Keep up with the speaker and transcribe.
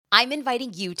I'm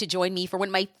inviting you to join me for one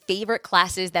of my favorite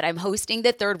classes that I'm hosting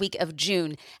the third week of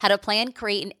June, how to plan,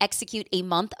 create, and execute a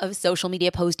month of social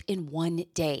media posts in one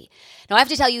day. Now, I have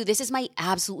to tell you, this is my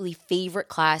absolutely favorite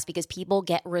class because people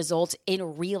get results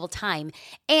in real time,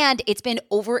 and it's been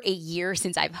over a year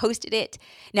since I've hosted it.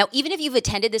 Now, even if you've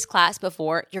attended this class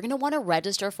before, you're going to want to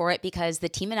register for it because the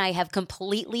team and I have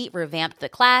completely revamped the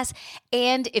class,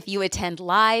 and if you attend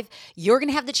live, you're going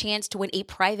to have the chance to win a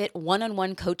private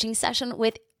one-on-one coaching session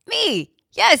with me.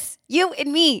 Yes, you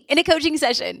and me in a coaching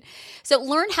session. So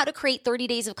learn how to create 30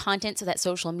 days of content so that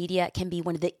social media can be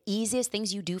one of the easiest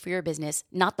things you do for your business,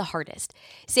 not the hardest.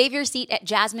 Save your seat at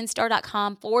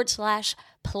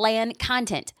jasminestar.com/plan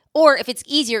content. Or if it's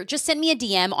easier, just send me a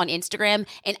DM on Instagram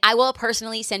and I will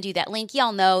personally send you that link.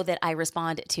 Y'all know that I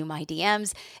respond to my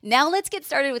DMs. Now let's get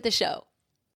started with the show.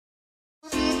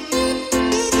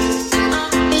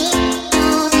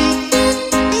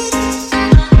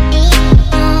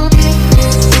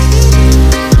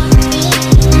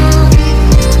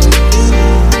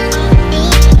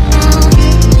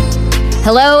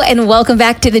 Hello and welcome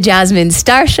back to the Jasmine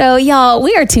Star Show. Y'all,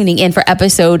 we are tuning in for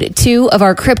episode 2 of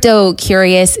our Crypto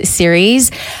Curious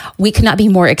series. We could not be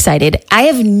more excited. I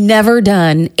have never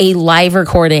done a live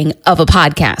recording of a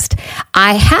podcast.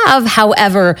 I have,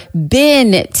 however,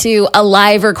 been to a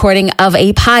live recording of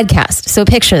a podcast. So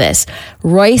picture this,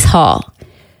 Royce Hall,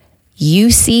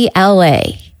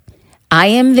 UCLA. I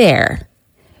am there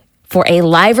for a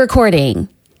live recording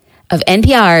of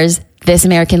NPR's This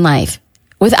American Life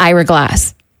with Ira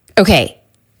Glass. Okay,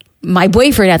 my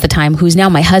boyfriend at the time, who's now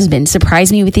my husband,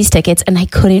 surprised me with these tickets and I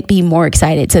couldn't be more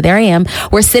excited. So there I am.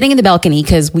 We're sitting in the balcony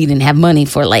because we didn't have money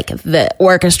for like the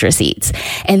orchestra seats.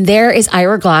 And there is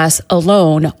Ira Glass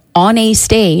alone on a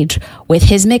stage with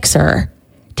his mixer,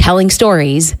 telling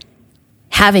stories,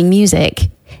 having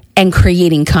music, and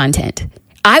creating content.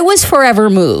 I was forever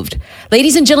moved.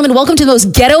 Ladies and gentlemen, welcome to the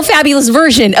most ghetto fabulous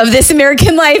version of This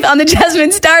American Life on the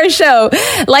Jasmine Star Show.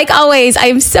 Like always, I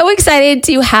am so excited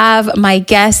to have my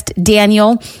guest,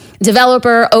 Daniel,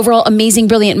 developer, overall amazing,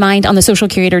 brilliant mind on the Social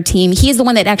Curator team. He is the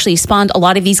one that actually spawned a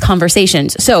lot of these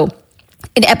conversations. So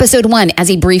in episode 1, as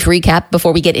a brief recap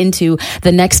before we get into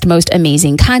the next most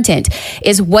amazing content,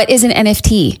 is what is an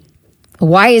NFT?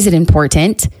 Why is it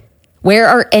important? Where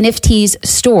are NFTs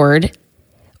stored?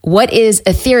 What is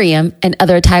Ethereum and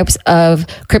other types of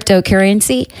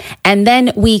cryptocurrency? And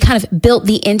then we kind of built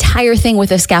the entire thing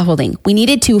with a scaffolding. We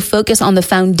needed to focus on the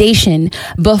foundation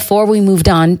before we moved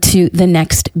on to the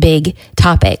next big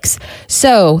topics.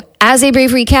 So as a brief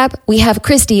recap, we have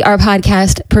Christy, our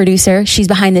podcast producer. She's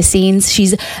behind the scenes.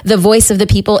 She's the voice of the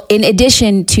people, in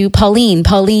addition to Pauline.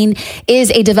 Pauline is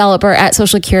a developer at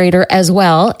Social Curator as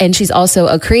well. And she's also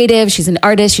a creative. She's an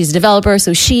artist. She's a developer.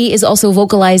 So she is also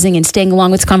vocalizing and staying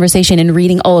along with this conversation and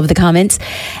reading all of the comments.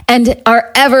 And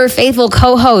our ever faithful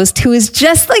co-host, who is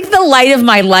just like the light of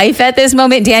my life at this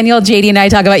moment, Daniel. JD and I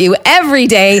talk about you every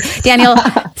day. Daniel,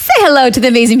 say hello to the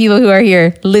amazing people who are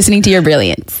here listening to your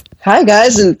brilliance. Hi,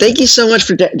 guys, and thank you so much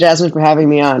for Jasmine for having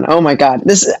me on. Oh, my God.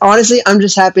 Honestly, I'm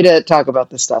just happy to talk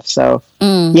about this stuff. So,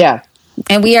 yeah.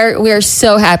 And we are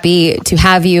so happy to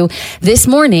have you. This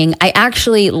morning, I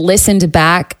actually listened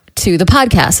back to the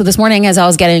podcast. So this morning, as I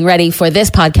was getting ready for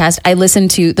this podcast, I listened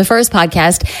to the first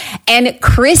podcast, and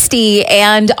Christy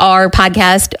and our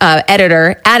podcast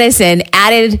editor, Addison,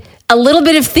 added a little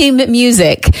bit of theme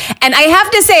music. And I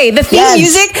have to say, the theme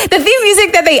music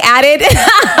that they added,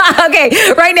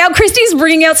 okay, right now, Christy's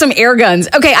bringing out some air guns.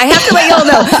 Okay, I have to let y'all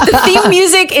know, the theme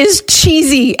music is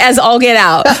cheesy as all get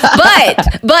out.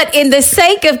 But in the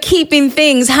sake of keeping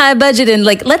things high budget and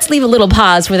like, let's leave a little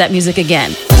pause for that music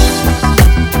again.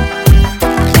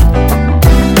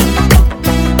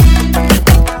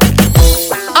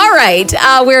 All right,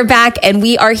 we're back and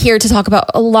we are here to talk about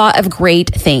a lot of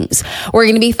great things. We're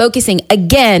going to be focusing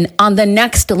again on the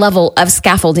next level of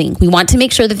scaffolding. We want to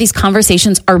make sure that these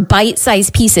conversations are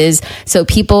bite-sized pieces so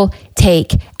people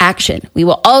take action. We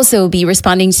will also be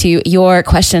responding to your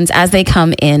questions as they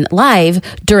come in live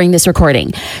during this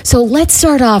recording. So let's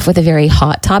start off with a very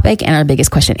hot topic and our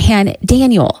biggest question at hand.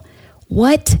 Daniel,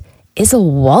 what is a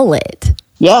wallet?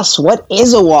 Yes, what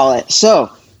is a wallet?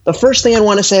 So the first thing I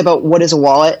want to say about what is a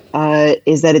wallet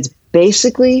is that it's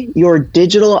basically your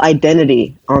digital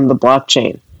identity on the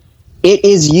blockchain. It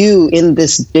is you in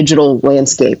this digital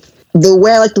landscape. The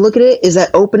way I like to look at it is that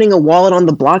opening a wallet on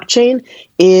the blockchain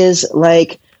is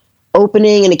like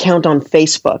opening an account on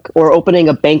Facebook or opening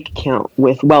a bank account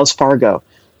with Wells Fargo.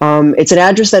 It's an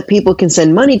address that people can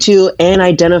send money to and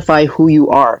identify who you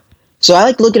are. So I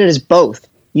like to look at it as both.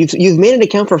 You've made an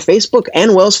account for Facebook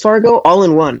and Wells Fargo all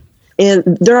in one.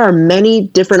 And there are many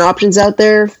different options out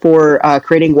there for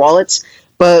creating wallets,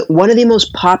 but one of the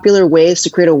most popular ways to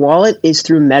create a wallet is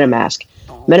through MetaMask.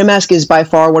 MetaMask is by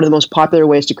far one of the most popular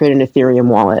ways to create an Ethereum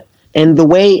wallet. And the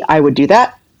way I would do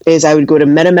that is I would go to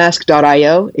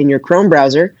metamask.io in your Chrome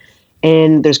browser,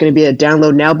 and there's going to be a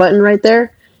download now button right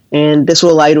there. And this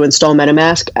will allow you to install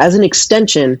MetaMask as an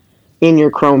extension in your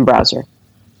Chrome browser.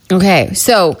 Okay,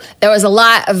 so there was a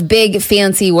lot of big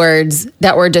fancy words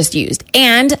that were just used.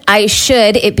 And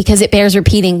because it bears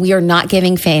repeating, we are not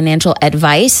giving financial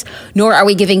advice, nor are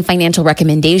we giving financial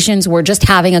recommendations. We're just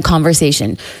having a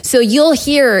conversation. So you'll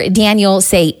hear Daniel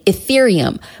say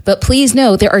Ethereum, but please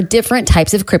know there are different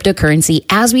types of cryptocurrency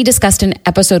as we discussed in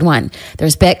episode 1.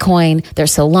 There's Bitcoin,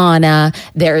 there's Solana,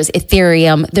 there's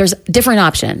Ethereum, there's different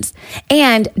options.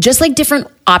 And just like different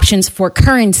options for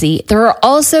currency, there are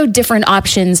also different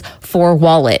options for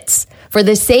wallets. For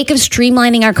the sake of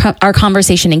streamlining our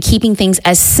conversation and keeping things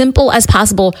as simple as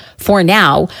possible for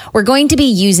now, we're going to be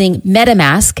using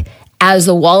MetaMask as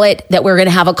the wallet that we're going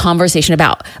to have a conversation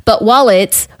about. But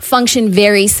wallets function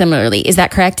very similarly. Is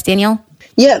that correct, Daniel?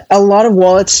 Yeah, a lot of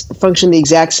wallets function the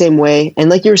exact same way.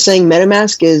 And like you were saying,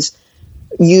 MetaMask is,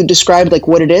 you described like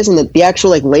what it is, and the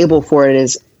actual like label for it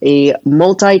is a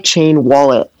multi-chain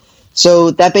wallet.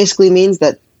 So that basically means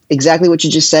that exactly what you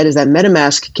just said is that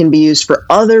MetaMask can be used for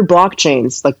other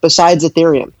blockchains, like besides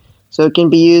Ethereum. So it can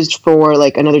be used for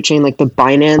like another chain, like the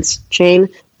Binance chain.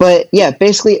 But yeah,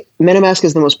 basically MetaMask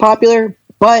is the most popular,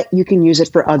 but you can use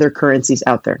it for other currencies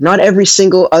out there. Not every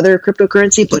single other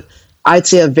cryptocurrency, but I'd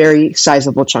say a very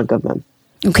sizable chunk of them.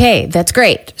 Okay, that's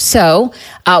great. So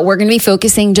we're going to be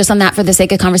focusing just on that for the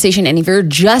sake of conversation. And if you're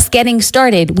just getting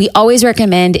started, we always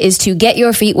recommend is to get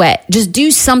your feet wet. Just do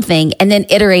something and then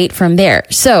iterate from there.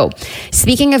 So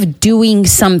speaking of doing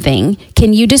something,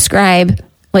 can you describe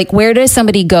like where does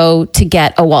somebody go to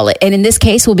get a wallet? And in this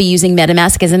case, we'll be using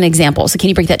MetaMask as an example. So can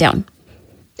you break that down?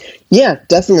 Yeah,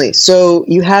 definitely. So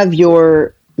you have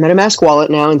your MetaMask wallet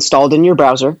now installed in your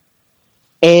browser.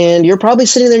 And you're probably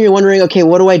sitting there and you're wondering, okay,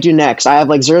 what do I do next? I have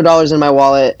like $0 in my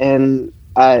wallet, and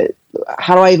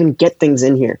how do I even get things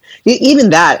in here?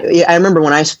 Even that, I remember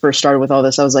when I first started with all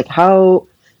this, I was like, how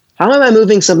am I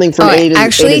moving something from A to Z?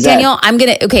 Actually, Daniel,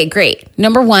 okay, great.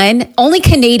 Number one, only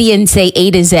Canadians say A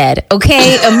to Z.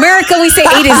 Okay, America, we say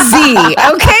A to Z.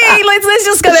 Okay, let's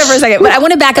just go there for a second. But I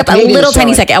want to back up a little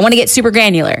tiny second. I want to get super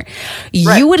granular.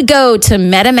 Right. You would go to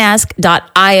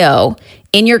metamask.io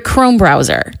in your Chrome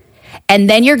browser. And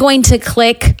then you're going to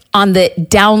click on the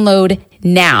download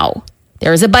now.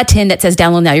 There's a button that says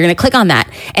download now. You're going to click on that.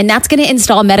 And that's going to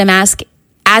install MetaMask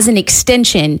as an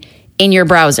extension in your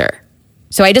browser.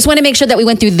 So I just want to make sure that we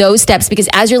went through those steps, because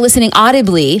as you're listening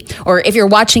audibly, or if you're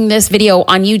watching this video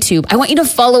on YouTube, I want you to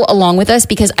follow along with us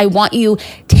because I want you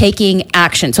taking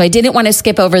action. So I didn't want to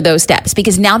skip over those steps,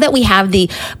 because now that we have the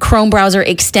Chrome browser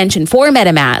extension for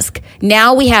MetaMask,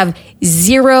 now we have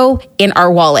 $0 in our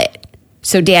wallet.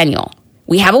 So Daniel,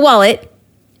 we have a wallet,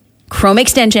 Chrome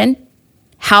extension.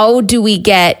 How do we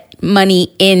get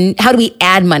money in? How do we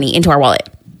add money into our wallet?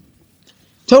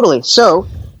 Totally. So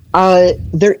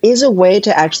there is a way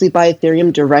to actually buy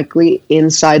Ethereum directly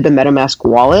inside the MetaMask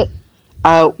wallet,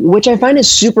 which I find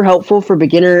is super helpful for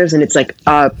beginners. And it's like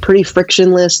pretty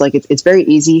frictionless. Like it's very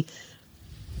easy.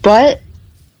 But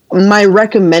my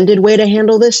recommended way to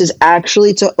handle this is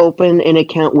actually to open an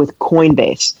account with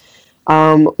Coinbase.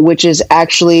 Which is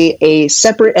actually a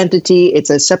separate entity. It's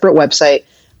a separate website.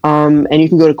 And you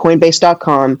can go to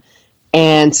coinbase.com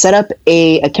and set up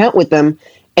a account with them.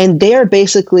 And they are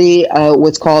basically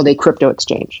what's called a crypto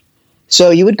exchange. So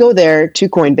you would go there to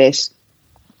Coinbase.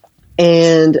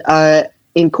 And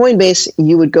in Coinbase,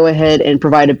 you would go ahead and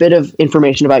provide a bit of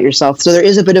information about yourself. So there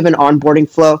is a bit of an onboarding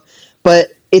flow.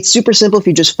 But it's super simple if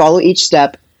you just follow each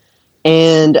step.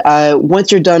 And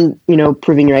once you're done,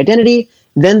 proving your identity,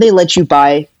 then they let you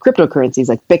buy cryptocurrencies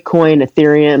like Bitcoin,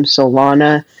 Ethereum,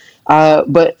 Solana.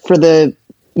 But for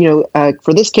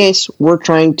for this case, we're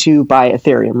trying to buy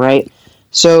Ethereum, right?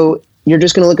 So you're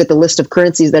just going to look at the list of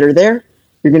currencies that are there.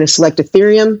 You're going to select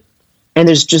Ethereum, and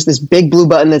there's just this big blue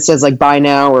button that says like buy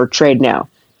now or trade now.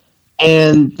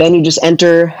 And then you just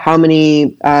enter how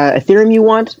many Ethereum you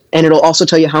want, and it'll also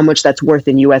tell you how much that's worth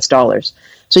in US dollars.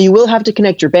 So you will have to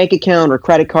connect your bank account or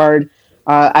credit card.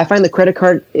 I find the credit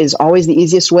card is always the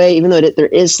easiest way, even though there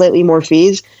is slightly more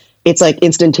fees. It's like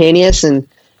instantaneous, and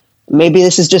maybe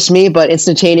this is just me, but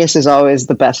instantaneous is always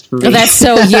the best for me. Oh, that's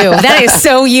so you. That is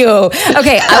so you.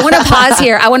 Okay, I want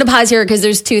to pause here because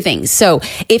there's two things. So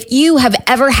if you have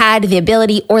ever had the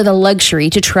ability or the luxury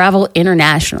to travel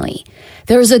internationally,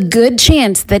 there's a good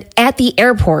chance that at the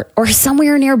airport or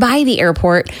somewhere nearby the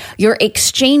airport, you're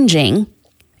exchanging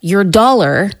your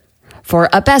dollar for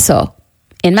a peso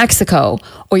in Mexico,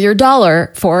 or your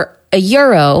dollar for a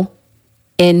euro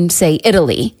in, say,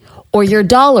 Italy, or your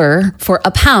dollar for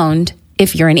a pound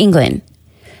if you're in England.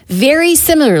 Very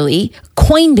similarly,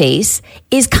 Coinbase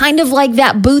is kind of like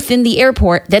that booth in the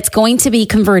airport that's going to be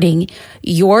converting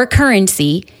your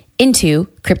currency into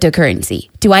cryptocurrency.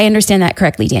 Do I understand that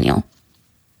correctly, Daniel?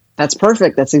 That's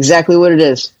perfect. That's exactly what it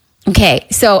is. Okay,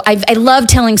 so I love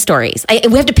telling stories.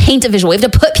 We have to paint a visual. We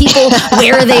have to put people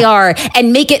where they are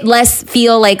and make it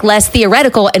feel less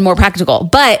theoretical and more practical.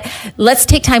 But let's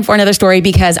take time for another story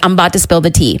because I'm about to spill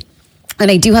the tea. And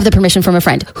I do have the permission from a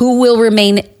friend who will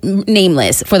remain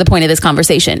nameless for the point of this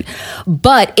conversation.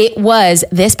 But it was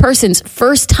this person's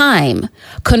first time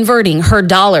converting her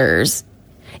dollars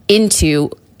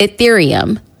into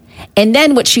Ethereum. And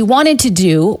then what she wanted to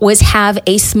do was have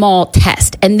a small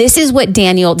test. And this is what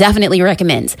Daniel definitely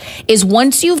recommends, is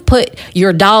once you've put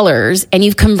your dollars and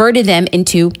you've converted them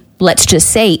into, let's just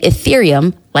say,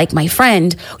 Ethereum, like my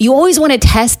friend, you always want to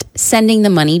test sending the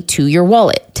money to your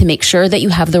wallet to make sure that you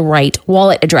have the right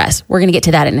wallet address. We're going to get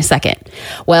to that in a second.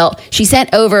 Well, she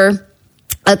sent over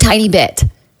a tiny bit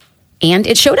and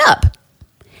it showed up.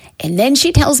 And then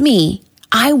she tells me,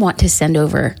 I want to send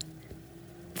over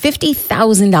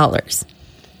 $50,000.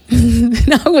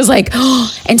 And I was like,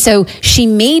 oh. And so she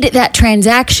made that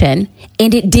transaction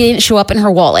and it didn't show up in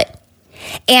her wallet.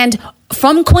 And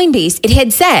from Coinbase, it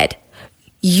had said,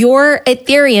 your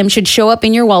Ethereum should show up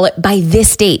in your wallet by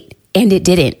this date. And it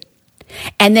didn't.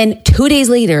 And then 2 days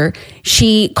later,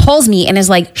 she calls me and is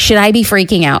like, should I be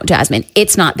freaking out, Jasmine?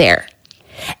 It's not there.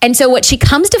 And so what she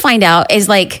comes to find out is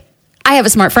like, I have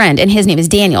a smart friend and his name is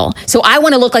Daniel. So I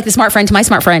want to look like the smart friend to my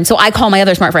smart friend. So I call my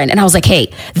other smart friend and I was like,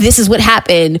 hey, this is what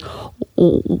happened.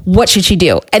 What should she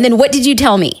do? And then what did you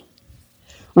tell me?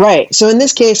 Right. So in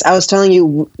this case, I was telling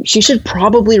you she should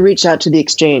probably reach out to the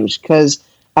exchange because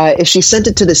if she sent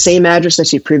it to the same address that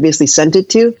she previously sent it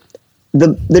to,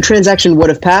 the transaction would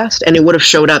have passed and it would have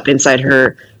showed up inside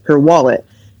her wallet.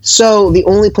 So the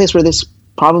only place where this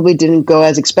probably didn't go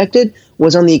as expected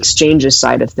was on the exchange's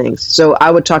side of things. So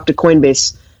I would talk to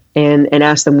Coinbase and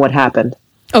ask them what happened.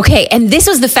 Okay, and this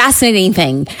was the fascinating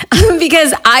thing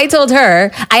because I told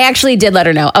her, I actually did let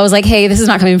her know. I was like, hey, this is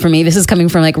not coming from me. This is coming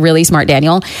from like really smart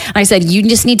Daniel. And I said, you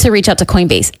just need to reach out to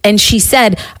Coinbase. And she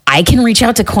said, I can reach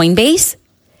out to Coinbase?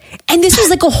 And this was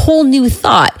like a whole new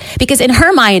thought because in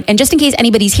her mind, and just in case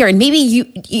anybody's here, and maybe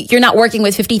you're not working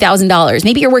with $50,000,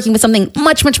 maybe you're working with something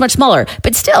much, much, much smaller,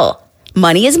 but still,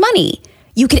 money is money.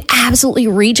 You could absolutely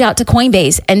reach out to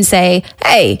Coinbase and say,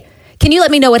 hey, can you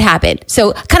let me know what happened?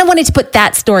 So kind of wanted to put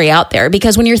that story out there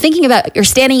because when you're thinking about, you're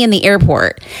standing in the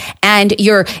airport and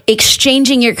you're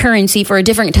exchanging your currency for a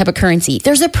different type of currency,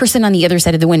 there's a person on the other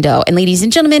side of the window. And ladies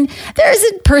and gentlemen, there's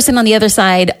a person on the other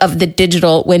side of the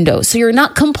digital window. So you're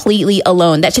not completely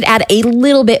alone. That should add a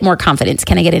little bit more confidence.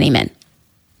 Can I get an amen?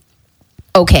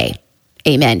 Okay.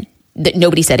 Amen.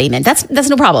 Nobody said amen. That's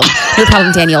no problem. No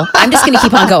problem, Daniel. I'm just going to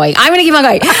keep on going. I'm going to keep on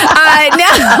going. No. I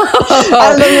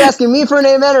don't know if you're asking me for an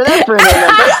amen or them for an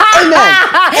amen.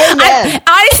 Amen.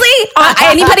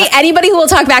 Honestly, anybody who will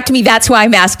talk back to me, that's who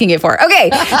I'm asking it for.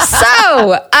 Okay.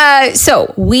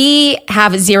 So we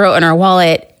have zero in our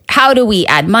wallet. How do we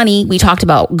add money? We talked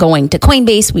about going to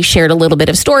Coinbase. We shared a little bit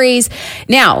of stories.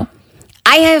 Now,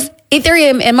 I have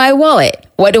Ethereum in my wallet.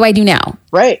 What do I do now?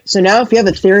 Right. So now if you have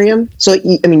Ethereum,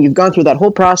 you've gone through that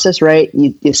whole process, right?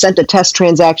 You sent a test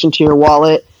transaction to your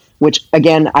wallet, which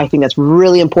again, I think that's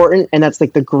really important. And that's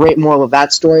like the great moral of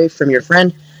that story from your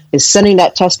friend is sending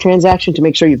that test transaction to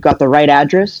make sure you've got the right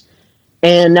address.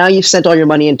 And now you've sent all your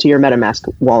money into your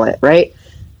MetaMask wallet, right?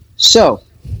 So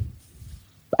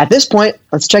at this point,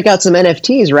 let's check out some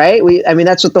NFTs, right?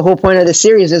 That's what the whole point of this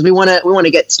series is. We want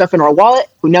to get stuff in our wallet.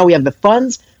 Now we have the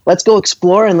funds. Let's go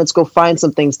explore and let's go find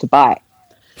some things to buy.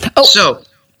 Oh, so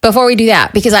before we do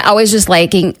that, because I always just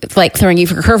like throwing you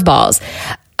for curveballs.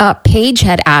 Paige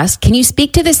had asked, can you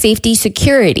speak to the safety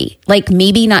security? Like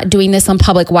maybe not doing this on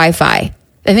public Wi-Fi.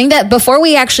 I think that before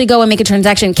we actually go and make a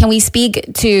transaction, can we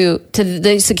speak to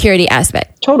the security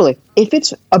aspect? Totally. If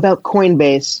it's about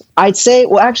Coinbase, I'd say,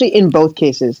 well, actually, in both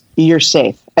cases, you're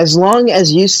safe. As long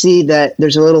as you see that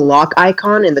there's a little lock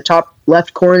icon in the top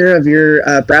left corner of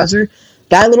your browser,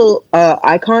 that little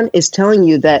icon is telling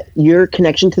you that your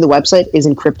connection to the website is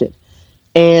encrypted.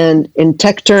 And in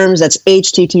tech terms, that's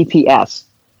HTTPS,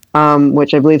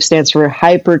 which I believe stands for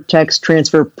Hypertext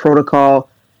Transfer Protocol.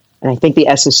 And I think the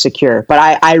S is secure,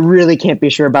 but I really can't be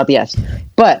sure about the S.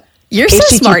 But you're so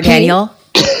smart, Daniel.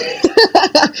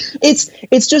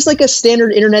 It's just like a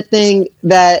standard internet thing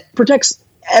that protects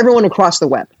everyone across the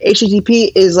web.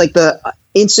 HTTP is like the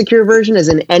insecure version, as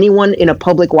in anyone in a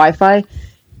public Wi-Fi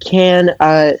can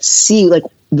see like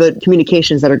the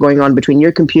communications that are going on between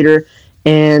your computer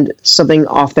and something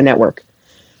off the network.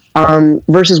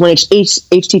 Versus when it's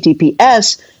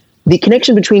HTTPS, the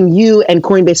connection between you and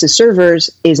Coinbase's servers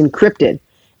is encrypted.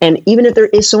 And even if there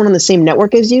is someone on the same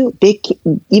network as you,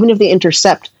 even if they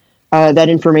intercept that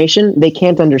information, they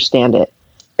can't understand it.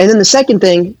 And then the second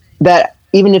thing that,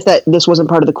 even if this wasn't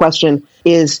part of the question,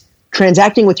 is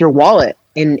transacting with your wallet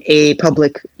in a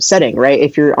public setting, right?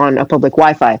 If you're on a public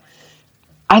Wi-Fi.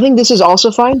 I think this is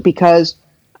also fine because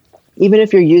even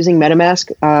if you're using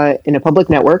MetaMask in a public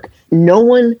network, no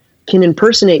one can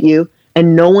impersonate you,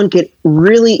 and no one could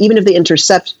really, even if they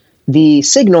intercept the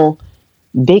signal,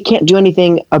 they can't do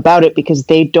anything about it because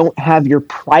they don't have your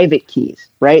private keys,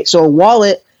 right? So a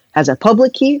wallet has a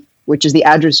public key, which is the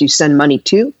address you send money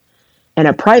to, and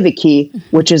a private key,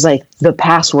 which is like the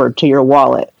password to your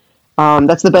wallet.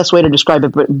 That's the best way to describe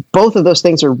it, but both of those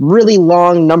things are really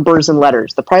long numbers and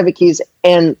letters, the private keys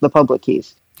and the public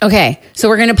keys. Okay, so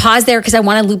we're going to pause there because I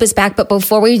want to loop us back. But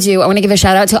before we do, I want to give a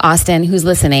shout out to Austin, who's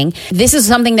listening. This is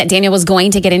something that Daniel was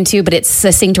going to get into, but it's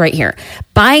succinct right here.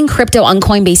 Buying crypto on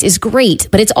Coinbase is great,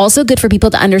 but it's also good for people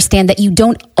to understand that you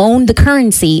don't own the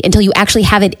currency until you actually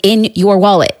have it in your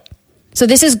wallet. So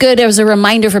this is good as a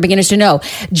reminder for beginners to know.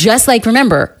 Just like,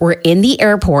 remember, we're in the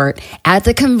airport at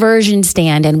the conversion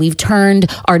stand and we've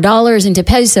turned our dollars into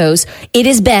pesos. It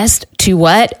is best to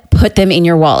what? Put them in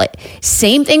your wallet.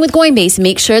 Same thing with Coinbase.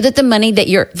 Make sure that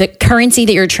the currency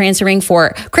that you're transferring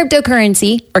for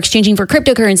cryptocurrency or exchanging for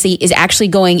cryptocurrency is actually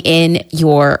going in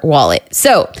your wallet.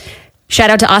 So shout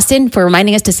out to Austin for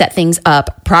reminding us to set things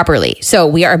up properly. So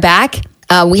we are back.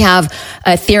 We have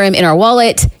Ethereum in our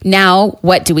wallet. Now,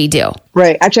 what do we do?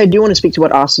 Right. Actually, I do want to speak to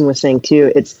what Austin was saying,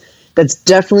 too. That's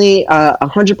definitely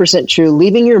 100% true.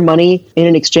 Leaving your money in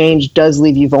an exchange does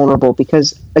leave you vulnerable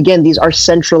because, again, these are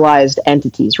centralized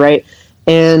entities, right?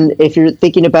 And if you're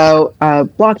thinking about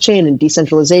blockchain and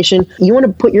decentralization, you want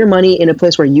to put your money in a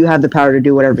place where you have the power to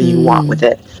do whatever you want with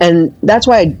it. And that's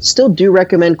why I still do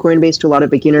recommend Coinbase to a lot of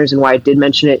beginners, and why I did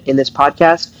mention it in this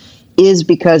podcast, is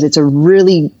because it's a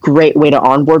really great way to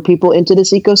onboard people into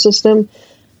this ecosystem.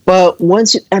 But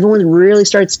once everyone really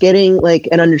starts getting like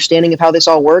an understanding of how this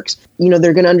all works,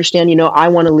 they're going to understand, I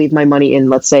want to leave my money in,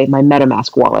 let's say, my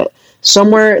MetaMask wallet,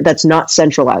 somewhere that's not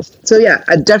centralized. So yeah,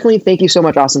 I definitely thank you so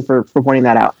much, Austin, for pointing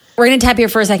that out. We're going to tap here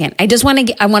for a second. I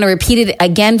want to repeat it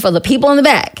again for the people in the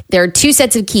back. There are two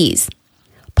sets of keys.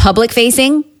 Public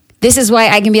facing. This is why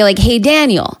I can be like, hey,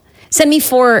 Daniel, send me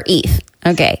 4 ETH.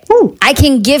 Okay. Ooh. I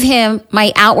can give him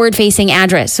my outward facing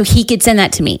address so he could send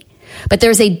that to me. But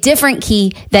there's a different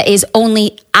key that is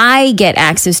only I get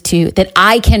access to, that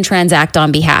I can transact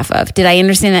on behalf of. Did I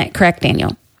understand that correct,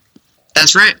 Daniel?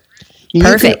 That's right.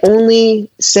 Perfect. You can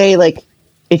only say, like,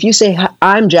 if you say,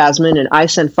 I'm Jasmine and I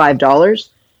sent $5,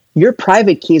 your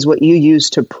private key is what you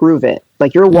use to prove it.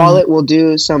 Like, your wallet will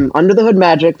do some under the hood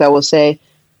magic that will say,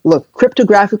 look,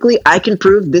 cryptographically, I can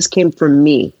prove this came from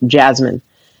me, Jasmine.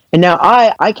 And now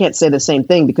I can't say the same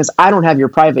thing because I don't have your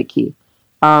private key.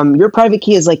 Your private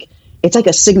key is like, it's like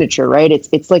a signature, right?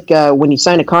 It's like when you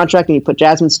sign a contract and you put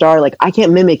Jasmine Star, like, I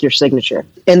can't mimic your signature.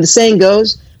 And the saying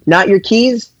goes, not your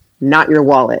keys, not your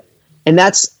wallet. And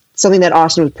that's something that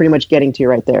Austin was pretty much getting to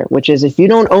right there, which is if you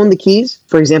don't own the keys,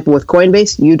 for example, with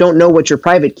Coinbase, you don't know what your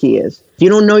private key is. If you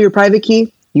don't know your private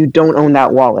key, you don't own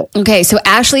that wallet. Okay, so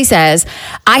Ashley says,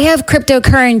 I have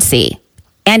cryptocurrency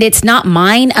and it's not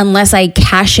mine unless I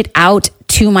cash it out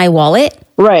to my wallet.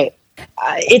 Right.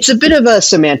 It's a bit of a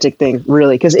semantic thing,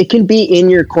 really, because it can be in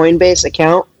your Coinbase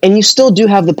account and you still do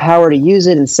have the power to use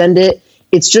it and send it.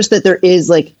 It's just that there is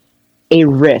like a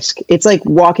risk. It's like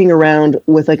walking around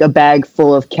with like a bag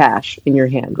full of cash in your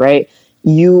hand, right?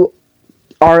 You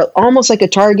are almost like a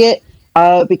target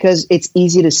because it's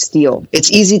easy to steal.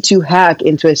 It's easy to hack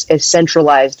into a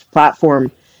centralized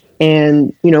platform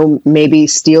and, maybe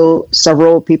steal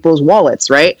several people's wallets,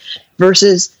 right?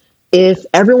 Versus if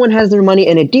everyone has their money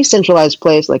in a decentralized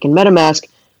place, like in MetaMask,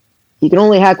 you can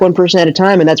only hack one person at a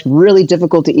time, and that's really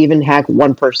difficult to even hack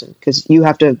one person because you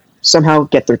have to somehow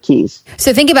get their keys.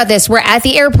 So think about this. We're at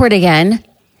the airport again,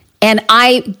 and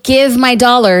I give my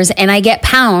dollars and I get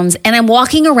pounds, and I'm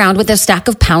walking around with a stack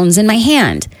of pounds in my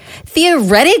hand.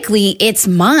 Theoretically, it's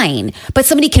mine, but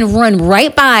somebody can run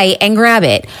right by and grab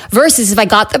it. Versus if I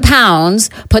got the pounds,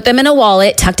 put them in a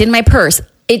wallet, tucked in my purse,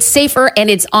 It's safer and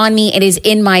it's on me. It is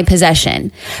in my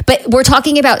possession. But we're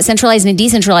talking about centralized and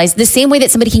decentralized. The same way that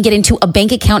somebody can get into a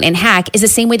bank account and hack is the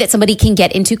same way that somebody can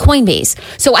get into Coinbase.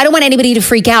 So I don't want anybody to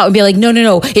freak out and be like,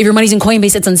 no. If your money's in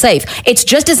Coinbase, it's unsafe. It's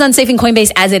just as unsafe in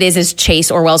Coinbase as it is as Chase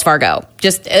or Wells Fargo.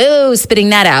 Just, spitting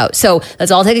that out. So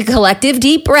let's all take a collective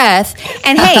deep breath.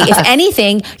 And hey, if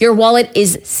anything, your wallet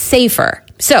is safer.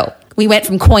 So we went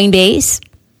from Coinbase,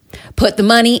 put the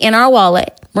money in our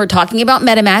wallet. We're talking about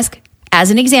MetaMask as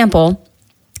an example.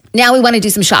 Now we want to do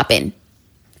some shopping.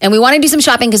 And we want to do some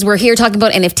shopping because we're here talking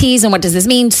about NFTs and what does this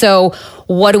mean? So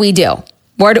what do we do?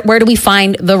 Where do we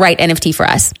find the right NFT for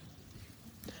us?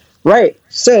 Right.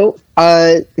 So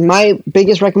my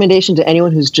biggest recommendation to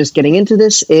anyone who's just getting into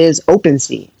this is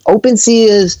OpenSea. OpenSea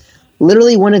is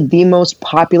literally one of the most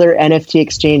popular NFT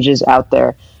exchanges out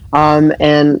there.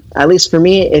 And at least for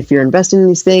me, if you're investing in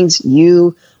these things,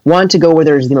 you want to go where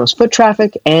there's the most foot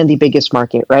traffic and the biggest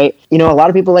market, right? You know, a lot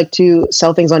of people like to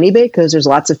sell things on eBay because there's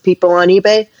lots of people on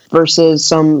eBay versus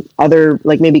some other,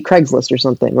 like maybe Craigslist or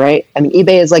something, right? I mean,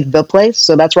 eBay is like the place,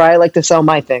 so that's where I like to sell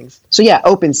my things. So yeah,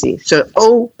 OpenSea. So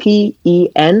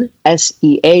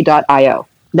OPENSEA.io.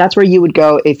 That's where you would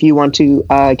go if you want to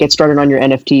get started on your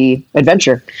NFT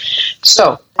adventure.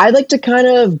 So I'd like to kind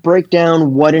of break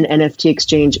down what an NFT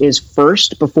exchange is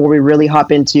first before we really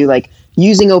hop into like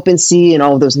using OpenSea and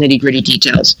all of those nitty gritty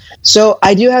details. So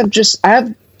I have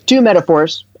two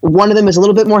metaphors. One of them is a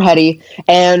little bit more heady,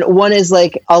 and one is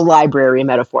like a library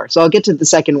metaphor. So I'll get to the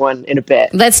second one in a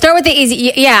bit. Let's start with the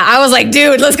easy. Yeah, I was like,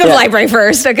 dude, let's go to the library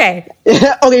first. Okay.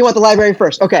 Okay, you want the library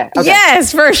first? Okay.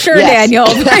 Yes, for sure, yes. Daniel.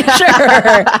 For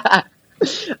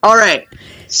sure. All right.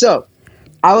 So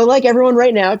I would like everyone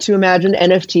right now to imagine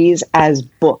NFTs as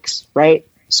books, right?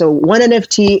 So one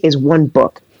NFT is one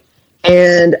book,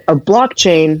 and a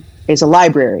blockchain is a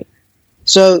library.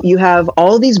 So you have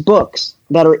all these books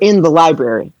that are in the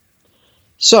library.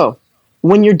 So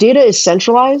when your data is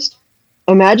centralized,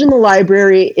 imagine the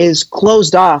library is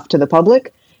closed off to the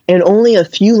public and only a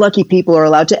few lucky people are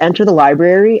allowed to enter the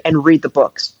library and read the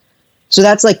books. So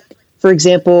that's like, for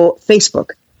example,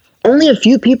 Facebook. Only a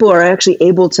few people are actually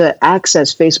able to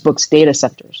access Facebook's data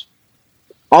centers.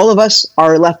 All of us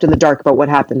are left in the dark about what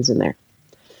happens in there.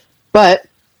 But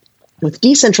with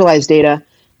decentralized data,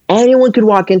 anyone could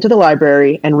walk into the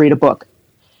library and read a book.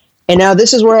 And now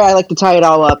this is where I like to tie it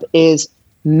all up, is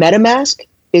MetaMask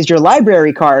is your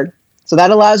library card. So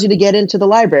that allows you to get into the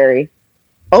library.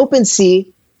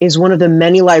 OpenSea is one of the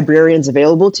many librarians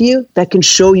available to you that can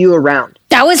show you around.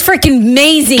 That was freaking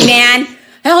amazing, man.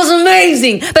 That was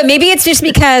amazing. But maybe it's just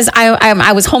because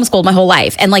I was homeschooled my whole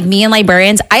life. And like me and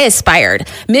librarians, I aspired.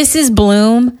 Mrs.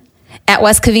 Bloom at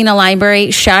West Covina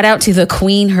Library, shout out to the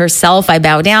queen herself. I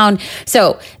bow down.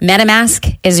 So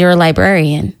MetaMask is your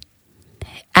librarian.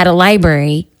 At a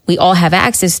library, we all have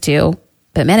access to,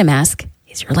 but MetaMask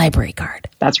is your library card.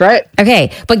 That's right. Okay,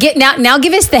 but now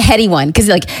give us the heady one, because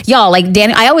like y'all, like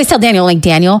Daniel, I always tell Daniel, like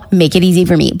Daniel, make it easy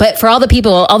for me. But for all the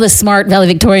people, all the smart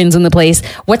valedictorians in the place,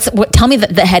 tell me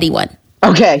the heady one.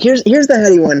 Okay, here's the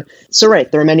heady one. So right,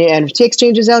 there are many NFT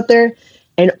exchanges out there,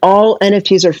 and all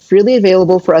NFTs are freely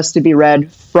available for us to be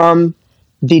read from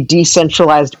the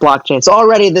decentralized blockchain. So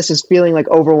already this is feeling like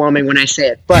overwhelming when I say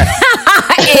it, but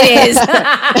it is.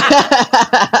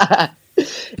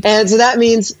 And so that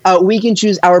means we can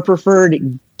choose our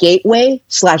preferred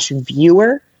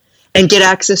gateway/viewer and get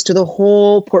access to the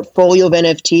whole portfolio of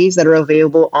NFTs that are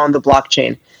available on the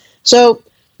blockchain. So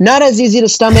not as easy to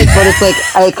stomach, but it's like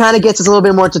it kind of gets us a little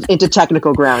bit more into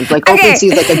technical ground. Like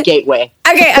OpenSea is like a gateway.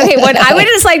 Okay. What I would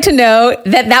just like to know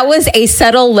that was a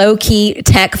subtle, low-key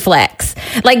tech flex.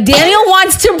 Like Daniel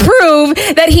wants to prove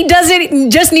that he doesn't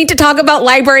just need to talk about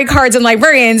library cards and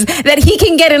librarians, that he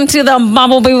can get into the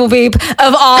mumble beep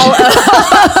of all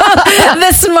of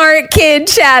the smart kid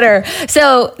chatter.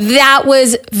 So that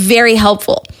was very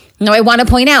helpful. Now I want to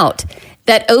point out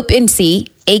that OpenSea,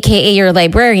 aka your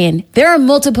librarian, there are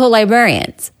multiple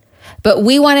librarians. But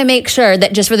we want to make sure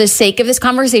that just for the sake of this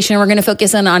conversation, we're going to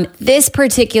focus on this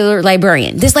particular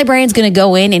librarian. This librarian's going to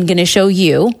go in and going to show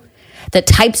you the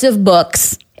types of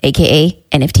books, aka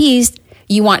NFTs,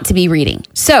 you want to be reading.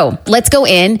 So let's go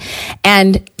in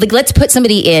and let's put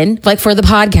somebody in, like for the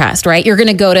podcast, right? You're going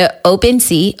to go to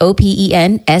OpenSea,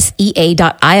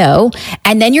 OPENSEA.io,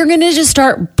 and then you're going to just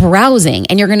start browsing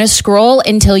and you're going to scroll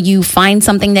until you find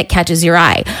something that catches your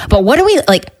eye. But what are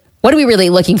we really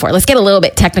looking for? Let's get a little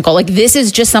bit technical. Like this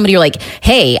is just somebody you're like,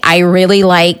 hey, I really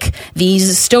like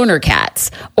these stoner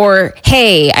cats. Or,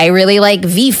 hey, I really like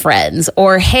V-Friends.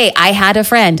 Or, hey, I had a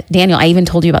friend. Daniel, I even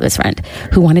told you about this friend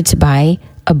who wanted to buy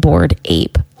a Bored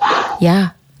Ape.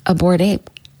 Yeah, a Bored Ape.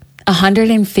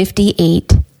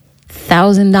 $158,000.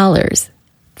 $100,000,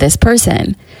 this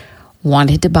person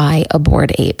wanted to buy a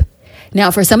Bored Ape.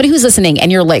 Now, for somebody who's listening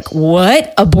and you're like,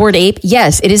 what? A Bored Ape?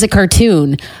 Yes, it is a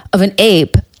cartoon of an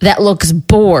ape that looks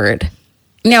bored.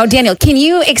 Now, Daniel, can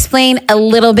you explain a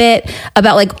little bit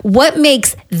about like what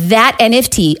makes that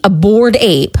NFT, a Bored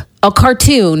Ape, a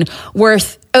cartoon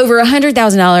worth over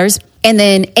 $100,000 and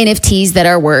then NFTs that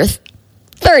are worth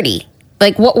 30?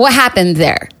 Like what happened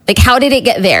there? Like how did it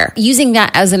get there? Using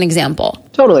that as an example.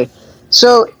 Totally.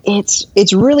 So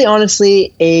it's really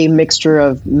honestly a mixture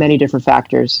of many different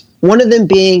factors. One of them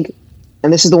being,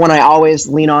 and this is the one I always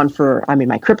lean on for,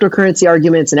 my cryptocurrency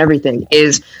arguments and everything,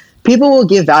 is people will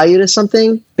give value to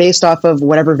something based off of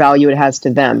whatever value it has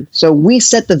to them. So we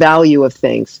set the value of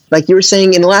things. Like you were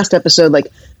saying in the last episode, like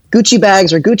Gucci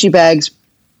bags are Gucci bags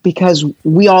because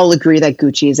we all agree that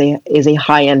Gucci is a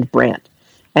high-end brand.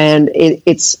 And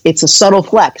it's a subtle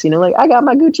flex, like I got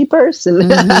my Gucci purse.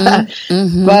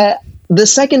 And But the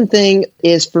second thing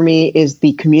is for me is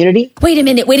the community. Wait a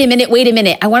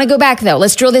minute. I want to go back though.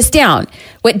 Let's drill this down.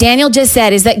 What Daniel just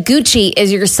said is that Gucci is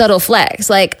your subtle flex.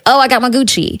 Like, oh, I got my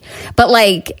Gucci. But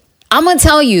like, I'm going to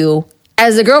tell you,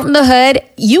 as a girl from the hood,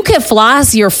 you can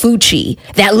floss your Fucci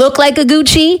that look like a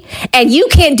Gucci, and you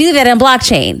can't do that in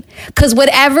blockchain. Because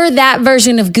whatever that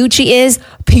version of Gucci is,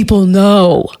 people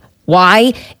know.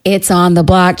 Why? It's on the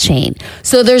blockchain.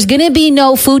 So there's going to be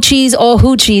no Fuchis or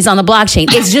Hoochies on the blockchain.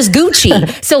 It's just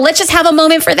Gucci. So let's just have a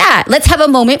moment for that. Let's have a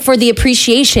moment for the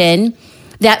appreciation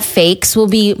that fakes will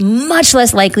be much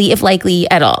less likely, if likely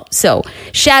at all. So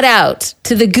shout out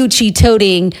to the Gucci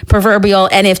toting, proverbial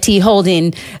NFT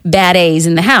holding bad A's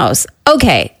in the house.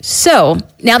 Okay, so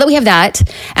now that we have that,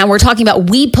 and we're talking about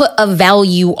we put a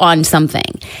value on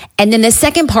something. And then the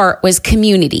second part was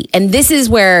community. And this is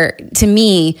where, to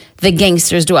me, the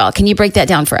gangsters dwell. Can you break that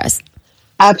down for us?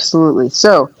 Absolutely.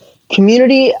 So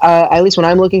community, at least when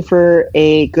I'm looking for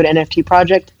a good NFT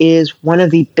project, is one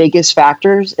of the biggest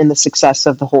factors in the success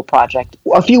of the whole project.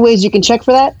 A few ways you can check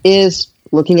for that is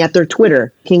looking at their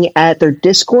Twitter, looking at their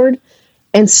Discord,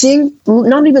 and seeing,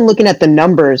 not even looking at the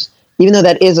numbers, even though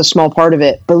that is a small part of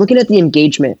it, but looking at the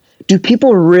engagement. Do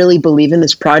people really believe in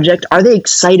this project? Are they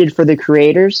excited for the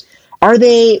creators? Are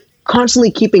they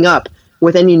constantly keeping up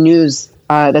with any news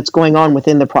that's going on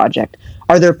within the project?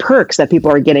 Are there perks that people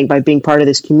are getting by being part of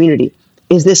this community?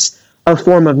 Is this a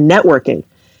form of networking?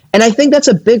 And I think that's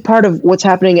a big part of what's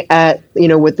happening at,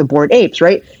 with the Bored Apes,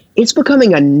 right? It's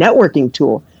becoming a networking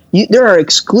tool. There are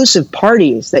exclusive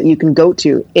parties that you can go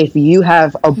to if you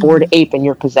have a Bored Ape in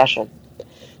your possession.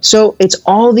 So it's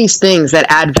all these things that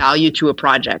add value to a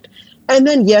project. And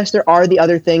then, yes, there are the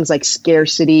other things like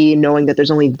scarcity, knowing that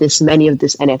there's only this many of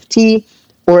this NFT,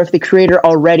 or if the creator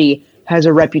already has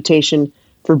a reputation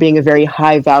for being a very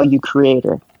high value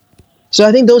creator. So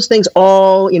I think those things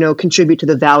all, contribute to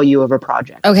the value of a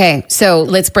project. Okay, so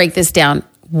let's break this down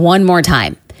one more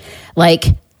time. Like,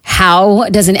 how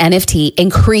does an NFT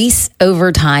increase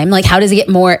over time? Like, how does it get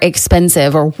more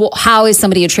expensive, or how is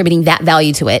somebody attributing that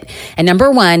value to it? And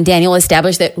number one, Daniel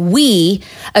established that we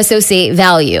associate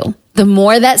value. The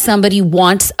more that somebody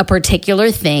wants a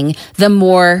particular thing, the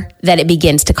more that it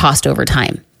begins to cost over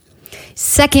time.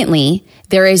 Secondly,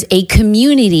 there is a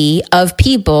community of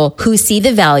people who see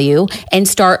the value and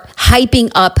start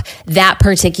hyping up that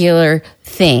particular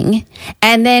thing.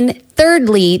 And then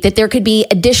thirdly, that there could be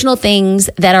additional things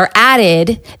that are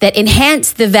added that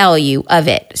enhance the value of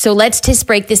it. So let's just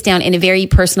break this down in a very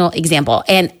personal example.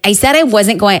 And I said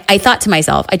I thought to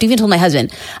myself, I even told my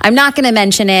husband, I'm not going to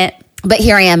mention it, but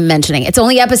here I am mentioning it. It's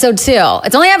only episode 2.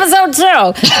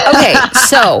 Okay,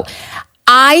 so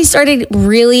I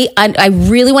really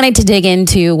wanted to dig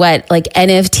into what like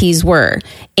NFTs were.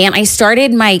 And I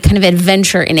started my kind of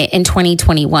adventure in it in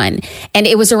 2021. And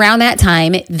it was around that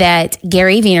time that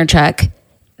Gary Vaynerchuk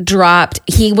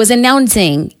he was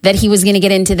announcing that he was going to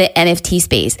get into the NFT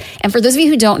space. And for those of you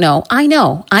who don't know, I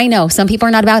know some people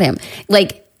are not about him.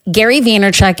 Like Gary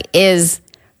Vaynerchuk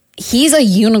he's a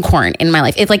unicorn in my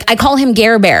life. It's like, I call him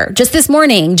Gare Bear. Just this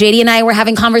morning, JD and I were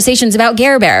having conversations about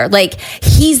Gare Bear. Like,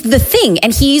 he's the thing.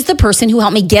 And he's the person who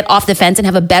helped me get off the fence and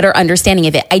have a better understanding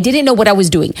of it. I didn't know what I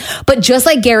was doing. But just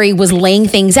like Gary was laying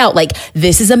things out, like,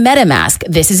 this is a MetaMask,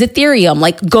 this is Ethereum,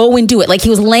 like, go and do it. Like,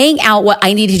 he was laying out what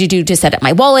I needed to do to set up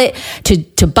my wallet,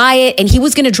 to buy it. And he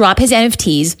was going to drop his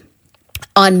NFTs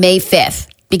on May 5th.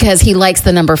 Because he likes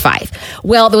the number 5.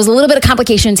 Well, there was a little bit of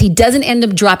complications. He doesn't end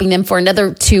up dropping them for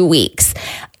another 2 weeks.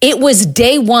 It was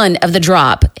day 1 of the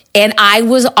drop. And I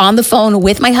was on the phone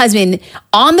with my husband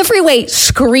on the freeway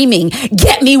screaming,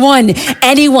 get me one,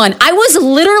 anyone. I was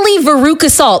literally Veruca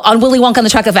Salt on Willy Wonka and the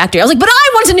Chocolate Factory. I was like, but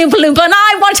I want an Oompa Loompa and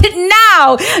I want it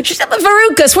now. She said, but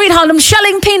Veruca, sweetheart, I'm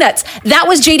shelling peanuts. That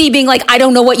was JD being like, I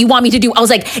don't know what you want me to do. I was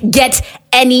like, get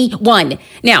anyone.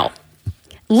 Now,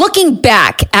 looking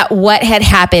back at what had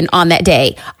happened on that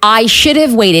day, I should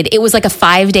have waited. It was like a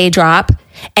 5-day drop.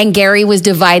 And Gary was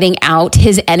dividing out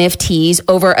his NFTs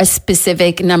over a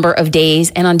specific number of days.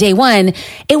 And on day one,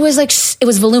 it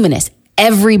was voluminous.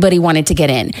 Everybody wanted to get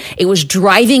in. It was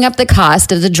driving up the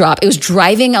cost of the drop. It was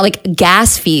driving, like,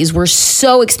 gas fees were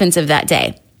so expensive that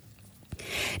day.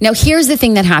 Now, here's the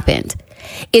thing that happened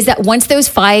is that once those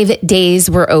 5 days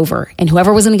were over and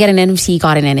whoever was going to get an NFT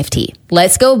got an NFT.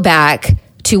 Let's go back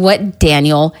to what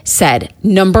Daniel said.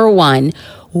 Number one,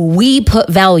 we put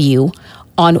value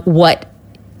on what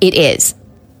it is.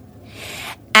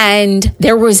 And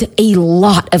there was a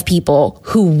lot of people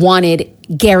who wanted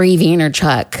Gary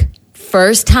Vaynerchuk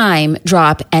first time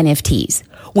drop NFTs.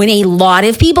 When a lot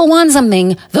of people want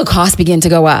something, the cost began to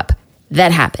go up.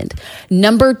 That happened.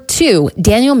 Number two,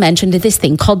 Daniel mentioned this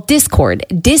thing called Discord.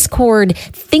 Discord,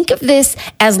 think of this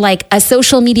as like a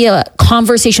social media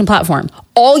conversation platform.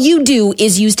 All you do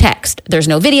is use text. There's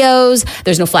no videos.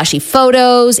 There's no flashy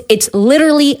photos. It's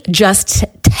literally just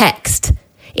text.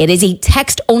 It is a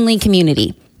text-only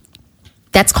community.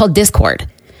 That's called Discord.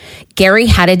 Gary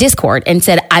had a Discord and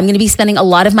said, I'm going to be spending a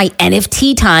lot of my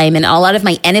NFT time and a lot of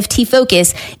my NFT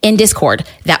focus in Discord.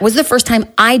 That was the first time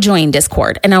I joined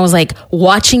Discord. And I was like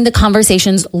watching the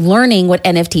conversations, learning what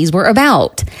NFTs were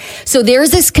about. So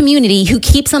there's this community who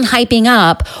keeps on hyping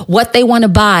up what they want to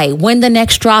buy, when the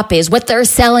next drop is, what they're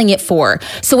selling it for.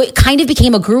 So it kind of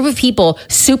became a group of people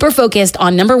super focused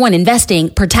on, number one, investing,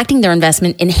 protecting their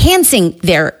investment, enhancing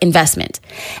their investment.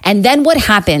 And then what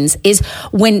happens is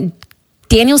when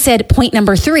Daniel said, point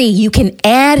number three, you can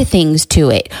add things to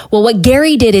it. Well, what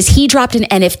Gary did is he dropped an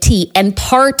NFT, and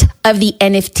part of the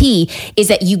NFT is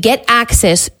that you get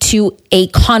access to a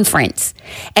conference.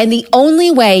 And the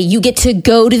only way you get to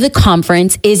go to the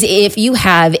conference is if you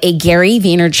have a Gary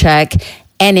Vaynerchuk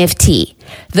NFT.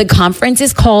 The conference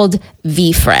is called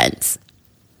VFriends.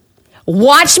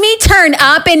 Watch me turn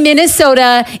up in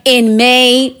Minnesota in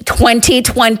May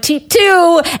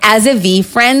 2022 as a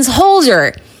VFriends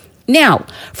holder. Now,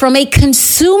 from a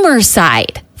consumer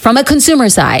side,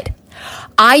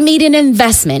 I made an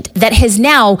investment that has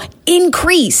now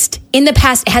increased in the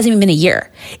past. It hasn't even been a year.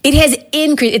 It has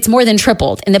increased. It's more than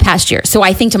tripled in the past year. So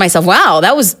I think to myself, wow,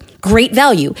 that was great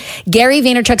value. Gary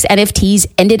Vaynerchuk's NFTs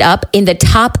ended up in the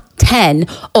top 10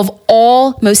 of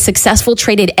all most successful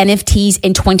traded NFTs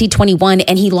in 2021,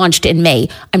 and he launched in May.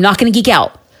 I'm not going to geek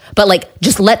out, but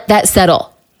just let that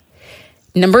settle.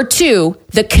 Number two,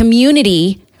 the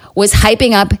community was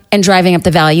hyping up and driving up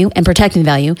the value and protecting the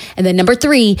value. And then number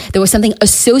three, there was something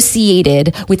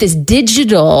associated with this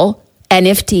digital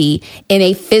NFT in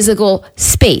a physical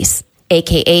space,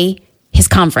 AKA his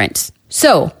conference.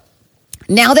 So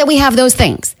now that we have those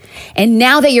things, and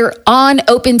now that you're on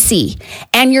OpenSea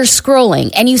and you're scrolling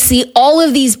and you see all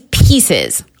of these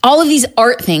pieces, all of these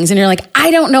art things, and you're like, I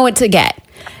don't know what to get.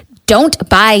 Don't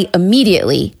buy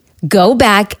immediately. Go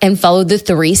back and follow the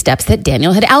 3 steps that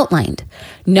Daniel had outlined.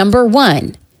 Number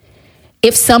one,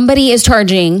 if somebody is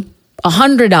charging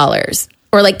 $100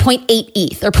 or like 0.8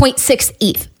 ETH or 0.6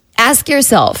 ETH, ask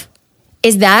yourself,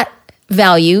 is that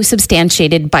value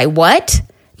substantiated by what?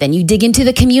 Then you dig into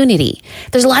the community.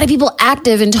 There's a lot of people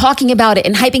active and talking about it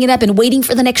and hyping it up and waiting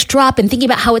for the next drop and thinking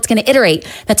about how it's going to iterate.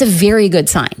 That's a very good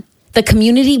sign. The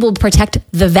community will protect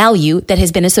the value that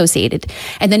has been associated.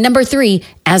 And then number 3,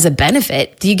 as a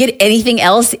benefit, do you get anything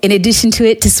else in addition to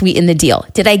it to sweeten the deal?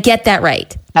 Did I get that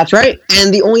right? That's right.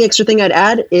 And the only extra thing I'd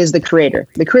add is the creator.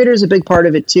 The creator is a big part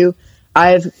of it too.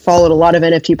 I've followed a lot of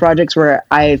NFT projects where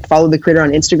I followed the creator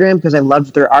on Instagram because I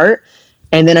loved their art.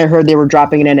 And then I heard they were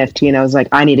dropping an NFT and I was like,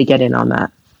 I need to get in on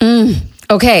that.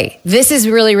 Okay, this is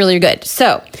really, really good.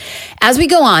 So as we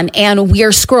go on and we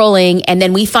are scrolling and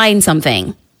then we find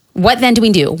something, what then do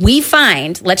we do? We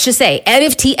find, let's just say,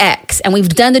 NFTX, and we've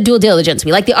done the due diligence.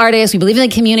 We like the artist, we believe in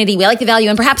the community, we like the value,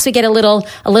 and perhaps we get a little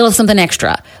something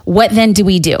extra. What then do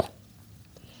we do?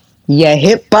 Yeah,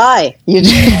 hit buy.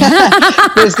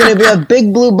 There's going to be a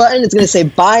big blue button. It's going to say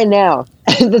buy now.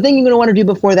 And the thing you're going to want to do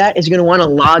before that is you're going to want to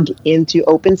log into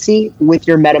OpenSea with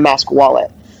your MetaMask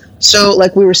wallet. So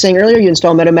like we were saying earlier, you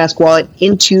install MetaMask wallet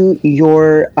into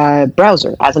your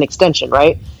browser as an extension,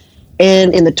 right?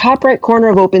 And in the top right corner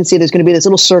of OpenSea, there's going to be this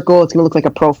little circle. It's going to look like a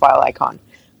profile icon.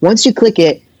 Once you click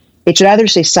it, it should either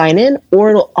say sign in or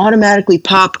it'll automatically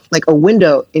pop like a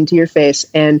window into your face.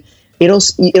 And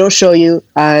it'll show you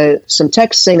some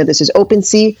text saying that this is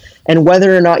OpenSea and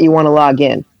whether or not you want to log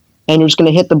in. And you're just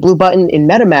going to hit the blue button in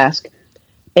MetaMask,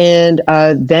 and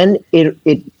then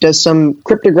it does some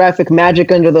cryptographic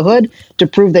magic under the hood to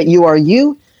prove that you are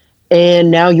you,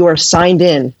 and now you are signed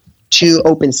in to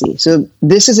OpenSea. So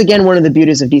this is, again, one of the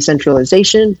beauties of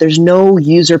decentralization. There's no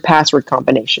user password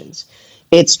combinations.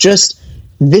 It's just,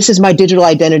 this is my digital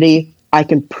identity. I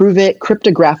can prove it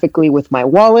cryptographically with my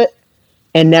wallet,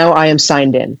 and now I am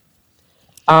signed in.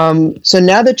 So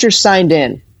now that you're signed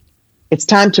in, it's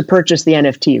time to purchase the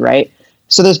NFT, right?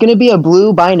 So there's going to be a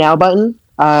blue Buy Now button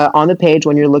on the page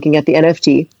when you're looking at the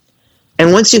NFT.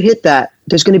 And once you hit that,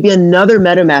 there's going to be another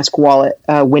MetaMask wallet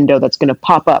window that's going to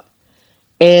pop up.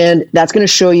 And that's going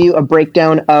to show you a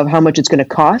breakdown of how much it's going to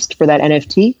cost for that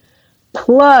NFT,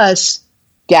 plus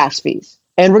gas fees.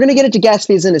 And we're going to get into gas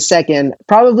fees in a second.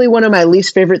 Probably one of my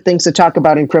least favorite things to talk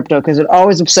about in crypto because it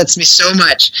always upsets me so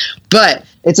much. But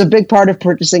it's a big part of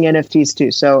purchasing NFTs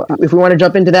too. So if we want to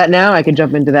jump into that now, I can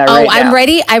jump into that right now. I'm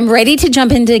ready. I'm ready to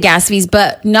jump into gas fees,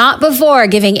 but not before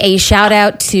giving a shout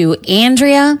out to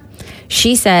Andrea.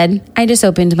 She said, I just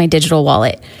opened my digital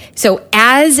wallet. So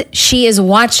as she is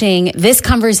watching this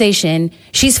conversation,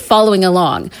 she's following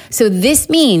along. So this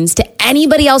means to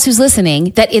anybody else who's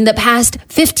listening that in the past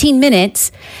 15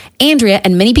 minutes, Andrea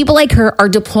and many people like her are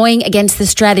deploying against the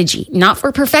strategy, not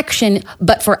for perfection,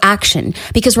 but for action.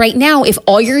 Because right now, if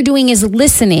all you're doing is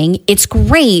listening, it's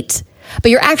great,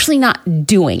 but you're actually not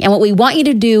doing. And what we want you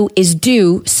to do is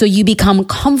do so you become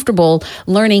comfortable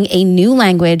learning a new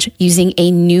language using a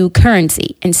new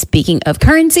currency. And speaking of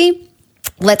currency,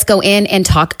 let's go in and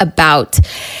talk about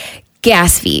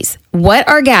gas fees. What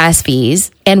are gas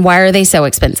fees and why are they so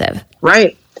expensive?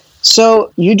 Right.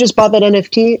 So you just bought that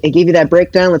NFT. It gave you that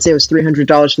breakdown. Let's say it was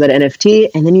 $300 for that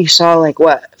NFT. And then you saw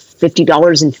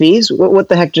 $50 in fees. What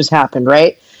the heck just happened,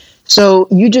 right? So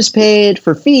you just paid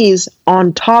for fees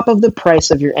on top of the price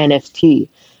of your NFT.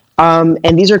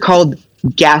 And these are called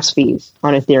gas fees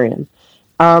on Ethereum.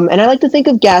 And I like to think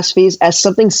of gas fees as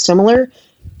something similar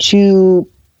to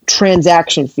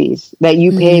transaction fees that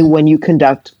you pay when you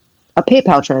conduct a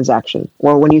PayPal transaction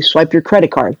or when you swipe your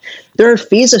credit card. There are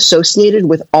fees associated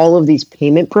with all of these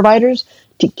payment providers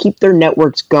to keep their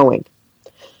networks going.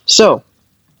 So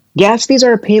gas fees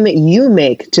are a payment you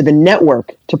make to the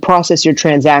network to process your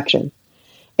transaction.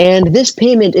 And this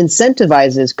payment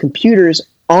incentivizes computers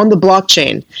on the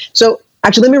blockchain. So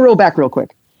actually, let me roll back real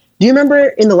quick. Do you remember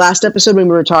in the last episode when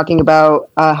we were talking about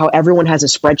how everyone has a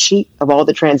spreadsheet of all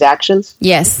the transactions?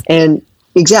 Yes. And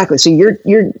exactly. So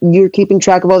you're keeping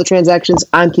track of all the transactions.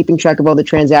 I'm keeping track of all the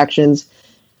transactions.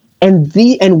 And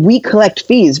we collect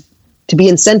fees to be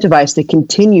incentivized to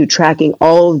continue tracking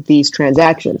all of these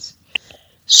transactions.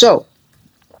 So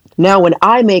now when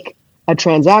I make a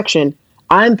transaction,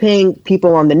 I'm paying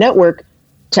people on the network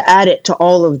to add it to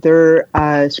all of their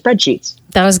spreadsheets.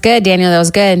 That was good, Daniel. That was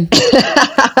good.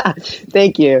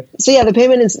 Thank you. So yeah, the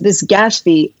payment is this gas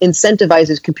fee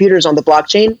incentivizes computers on the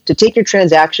blockchain to take your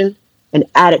transaction and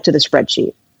add it to the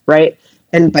spreadsheet, right?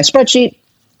 And by spreadsheet,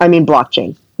 I mean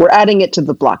blockchain. We're adding it to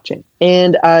the blockchain.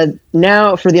 And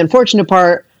now for the unfortunate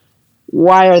part,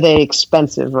 why are they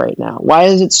expensive right now? Why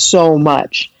is it so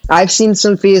much? I've seen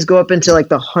some fees go up into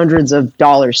the hundreds of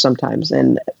dollars sometimes,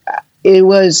 and it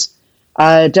was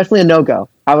definitely a no-go.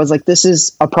 I was like, this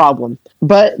is a problem.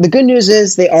 But the good news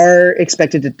is they are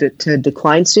expected to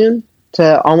decline soon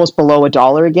to almost below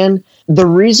 $1 again. The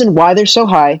reason why they're so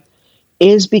high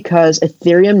is because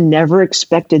Ethereum never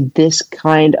expected this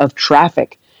kind of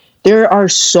traffic. There are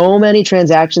so many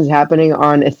transactions happening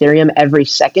on Ethereum every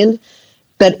second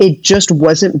that it just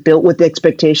wasn't built with the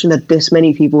expectation that this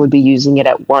many people would be using it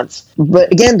at once.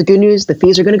 But again, the good news, the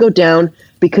fees are going to go down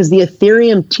because the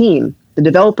Ethereum team, the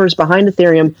developers behind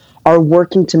Ethereum, are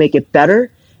working to make it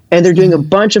better. And they're doing a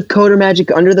bunch of coder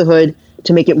magic under the hood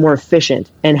to make it more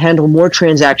efficient and handle more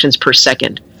transactions per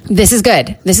second. This is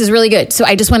good. This is really good. So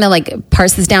I just want to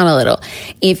parse this down a little.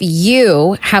 If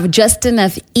you have just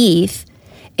enough ETH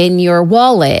in your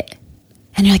wallet,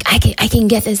 and you're like, I can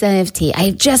get this NFT. I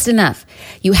have just enough.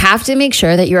 You have to make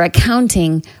sure that you're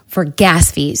accounting for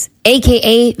gas fees,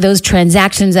 AKA those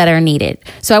transactions that are needed.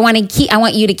 So I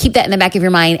want you to keep that in the back of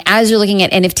your mind as you're looking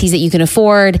at NFTs that you can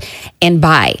afford and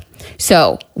buy.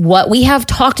 So what we have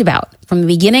talked about from the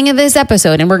beginning of this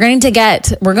episode, and we're going to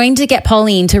get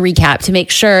Pauline to recap to make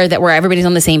sure that everybody's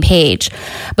on the same page.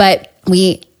 But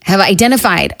we have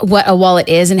identified what a wallet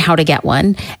is and how to get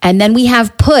one. And then we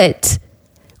have put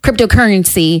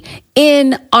cryptocurrency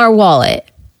in our wallet.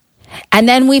 And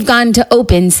then we've gone to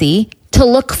OpenSea to to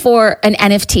look for an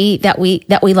NFT that we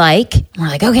like. We're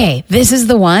like, okay, this is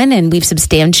the one. And we've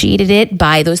substantiated it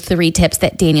by those 3 tips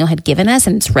that Daniel had given us,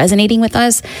 and it's resonating with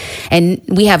us. And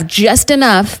we have just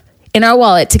enough in our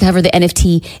wallet to cover the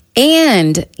NFT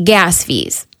and gas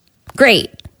fees. Great.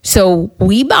 So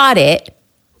we bought it.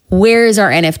 Where is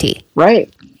our NFT?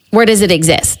 Right. Where does it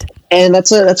exist? And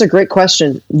that's a great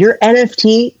question. Your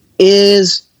NFT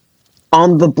is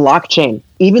on the blockchain.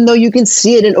 Even though you can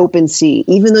see it in OpenSea,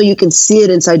 even though you can see it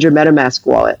inside your MetaMask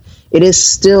wallet, it is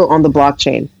still on the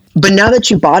blockchain. But now that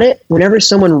you bought it, whenever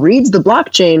someone reads the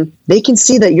blockchain, they can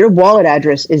see that your wallet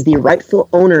address is the rightful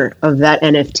owner of that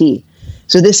NFT.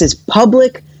 So this is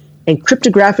public and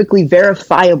cryptographically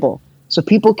verifiable. So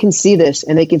people can see this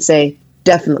and they can say,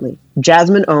 definitely,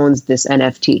 Jasmine owns this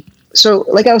NFT. So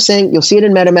like I was saying, you'll see it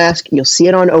in MetaMask, you'll see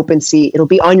it on OpenSea, it'll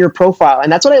be on your profile.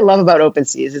 And that's what I love about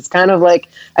OpenSea is it's kind of like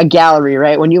a gallery,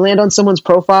 right? When you land on someone's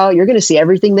profile, you're going to see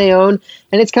everything they own.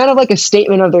 And it's kind of like a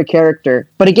statement of their character.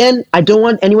 But again, I don't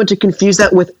want anyone to confuse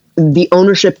that with the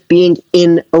ownership being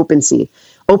in OpenSea.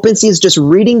 OpenSea is just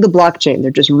reading the blockchain. They're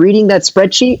just reading that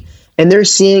spreadsheet and they're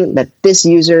seeing that this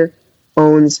user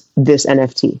owns this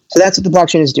NFT. So that's what the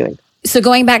blockchain is doing. So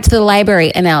going back to the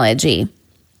library analogy,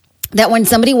 that when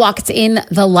somebody walks in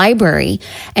the library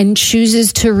and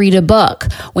chooses to read a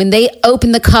book, when they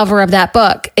open the cover of that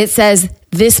book, it says,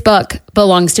 this book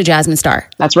belongs to Jasmine Star.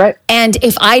 That's right. And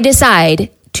if I decide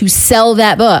to sell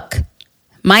that book,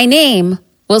 my name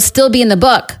will still be in the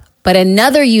book, but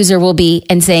another user will be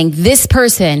and saying, this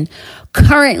person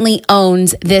currently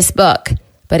owns this book,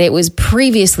 but it was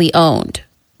previously owned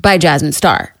by Jasmine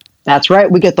Star. That's right.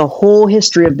 We get the whole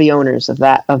history of the owners of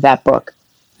that book.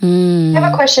 I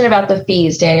have a question about the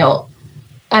fees, Daniel.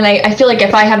 And I feel like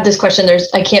if I have this question,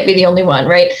 I can't be the only one,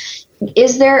 right?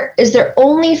 Is there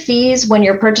only fees when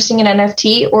you're purchasing an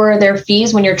NFT, or are there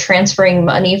fees when you're transferring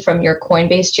money from your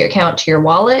Coinbase to your account to your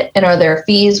wallet? And are there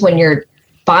fees when you're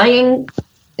buying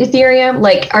Ethereum?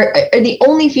 Like, are the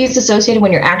only fees associated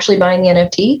when you're actually buying the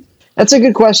NFT? That's a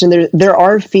good question. There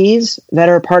are fees that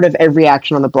are part of every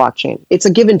action on the blockchain. It's a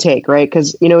give and take, right?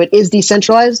 Because, it is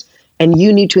decentralized and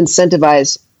you need to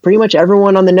incentivize pretty much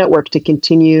everyone on the network to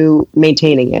continue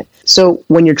maintaining it. So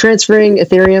when you're transferring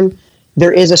Ethereum,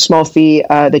 there is a small fee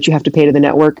that you have to pay to the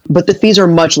network, but the fees are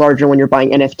much larger when you're buying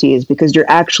NFTs because you're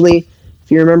actually, if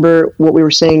you remember what we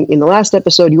were saying in the last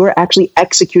episode, you are actually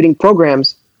executing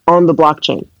programs on the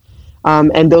blockchain.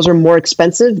 And those are more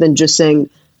expensive than just saying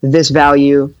this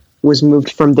value was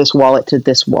moved from this wallet to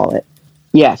this wallet.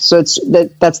 Yeah, so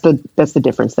that's the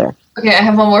difference there. Okay, I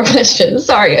have one more question.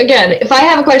 Sorry. Again, if I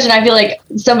have a question, I feel like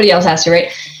somebody else has to,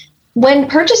 right? When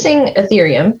purchasing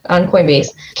Ethereum on Coinbase,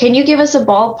 can you give us a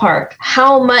ballpark?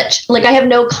 How much, like I have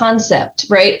no concept,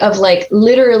 right? Of like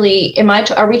literally,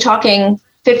 are we talking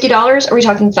 $50? Are we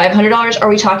talking $500? Are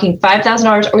we talking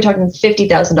 $5,000? Are we talking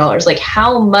 $50,000? Like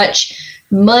how much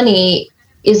money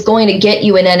is going to get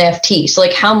you an NFT? So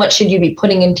like how much should you be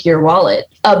putting into your wallet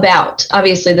about?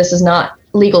 Obviously, this is not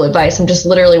legal advice. I'm just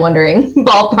literally wondering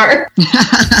ballpark.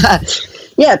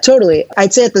 Yeah, totally.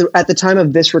 I'd say at the time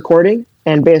of this recording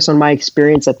and based on my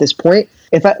experience at this point,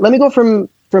 let me go from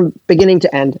beginning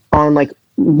to end on like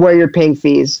where you're paying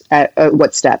fees at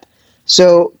what step.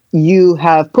 So you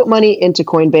have put money into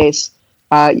Coinbase,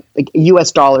 like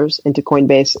US dollars into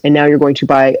Coinbase, and now you're going to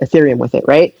buy Ethereum with it,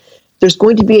 right? There's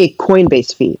going to be a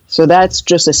Coinbase fee. So that's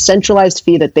just a centralized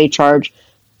fee that they charge.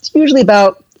 It's usually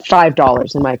about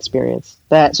 $5 in my experience.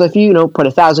 So if you put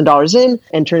 $1,000 in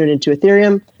and turn it into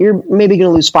Ethereum, you're maybe going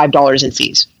to lose $5 in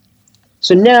fees.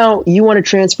 So now you want to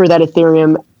transfer that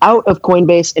Ethereum out of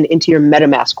Coinbase and into your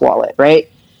MetaMask wallet, right?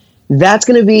 That's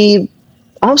going to be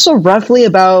also roughly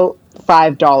about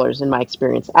 $5 in my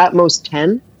experience, at most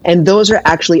 10. And those are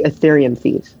actually Ethereum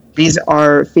fees. These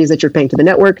are fees that you're paying to the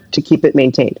network to keep it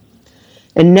maintained.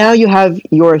 And now you have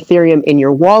your Ethereum in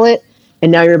your wallet,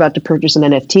 and now you're about to purchase an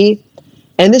NFT.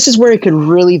 And this is where it could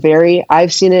really vary.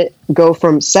 I've seen it go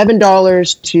from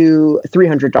 $7 to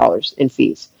 $300 in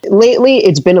fees. Lately,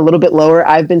 it's been a little bit lower.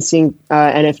 I've been seeing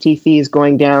NFT fees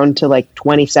going down to like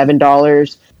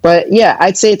 $27. But yeah,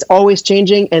 I'd say it's always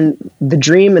changing. And the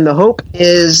dream and the hope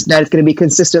is that it's going to be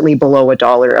consistently below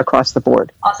 $1 across the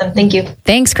board. Awesome. Thank you.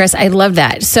 Thanks, Chris. I love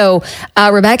that. So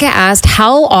Rebecca asked,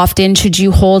 how often should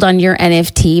you hold on your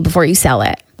NFT before you sell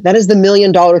it? That is the $1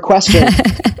 million question.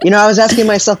 I was asking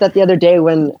myself that the other day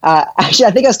when, actually,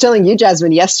 I think I was telling you,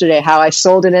 Jasmine, yesterday how I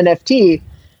sold an NFT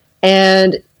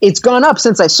and it's gone up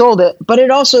since I sold it, but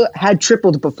it also had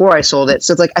tripled before I sold it.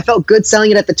 So it's like, I felt good selling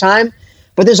it at the time,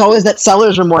 but there's always that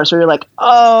seller's remorse where you're like,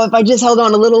 oh, if I just held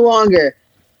on a little longer.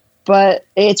 but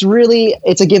it's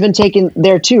a give and take in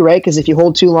there too, right? Because if you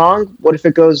hold too long, what if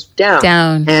it goes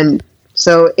down? And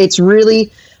so it's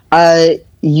really,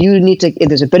 you need to,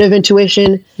 there's a bit of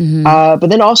intuition, but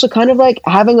then also kind of like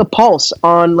having a pulse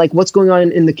on like what's going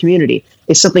on in the community.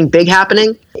 Is something big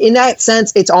happening? In that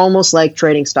sense, it's almost like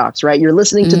trading stocks, right? You're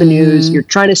listening to the news, you're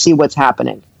trying to see what's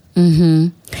happening.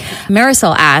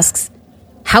 Marisol asks,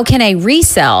 how can I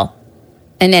resell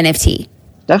an NFT?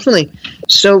 Definitely.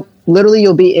 So literally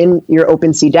you'll be in your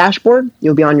OpenSea dashboard,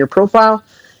 you'll be on your profile,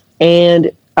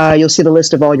 and you'll see the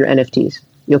list of all your NFTs.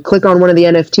 You'll click on one of the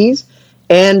NFTs,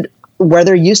 and where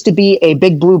there used to be a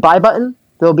big blue buy button,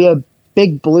 there'll be a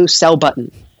big blue sell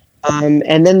button.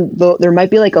 And then there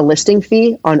might be like a listing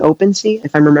fee on OpenSea,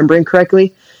 if I'm remembering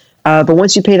correctly. But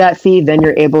once you pay that fee, then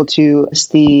you're able to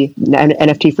list the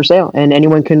NFT for sale, and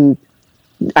anyone can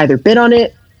either bid on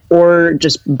it or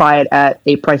just buy it at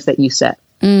a price that you set.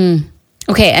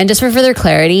 Okay, and just for further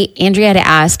clarity, Andrea had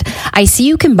asked, I see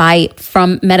you can buy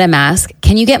from MetaMask.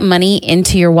 Can you get money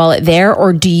into your wallet there,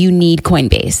 or do you need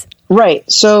Coinbase? Right.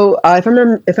 So if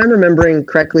I'm remembering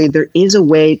correctly, there is a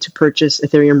way to purchase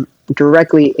Ethereum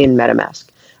directly in MetaMask.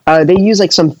 They use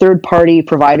like some third-party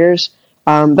providers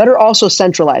that are also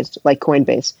centralized, like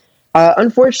Coinbase.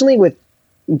 Unfortunately, with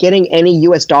getting any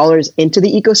US dollars into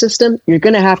the ecosystem, you're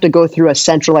going to have to go through a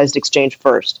centralized exchange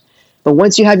first. But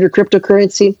once you have your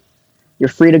cryptocurrency, you're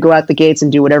free to go out the gates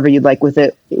and do whatever you'd like with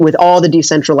it, with all the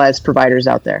decentralized providers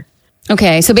out there.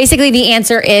 Okay, so basically the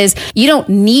answer is you don't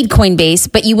need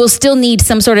Coinbase, but you will still need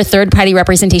some sort of third-party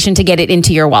representation to get it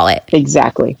into your wallet.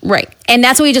 Exactly. Right. And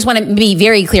that's what we just want to be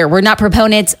very clear. We're not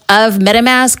proponents of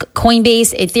MetaMask,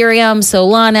 Coinbase, Ethereum,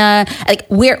 Solana,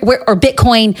 or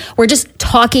Bitcoin. We're just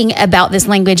talking about this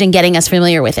language and getting us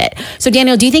familiar with it. So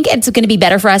Daniel, do you think it's going to be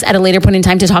better for us at a later point in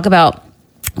time to talk about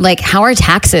like how are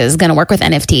taxes going to work with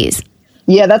NFTs?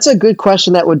 Yeah, that's a good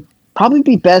question that would probably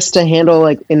be best to handle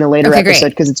like in the later episode,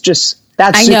 because it's just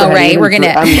that's I super know, heavy. right? We're gonna.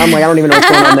 I'm like I don't even know what's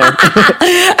going on there.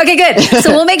 Okay, good.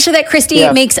 So we'll make sure that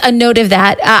Christy makes a note of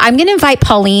that. I'm going to invite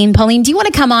Pauline. Pauline, do you want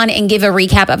to come on and give a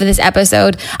recap of this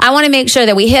episode? I want to make sure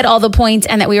that we hit all the points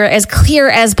and that we were as clear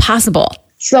as possible.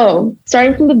 So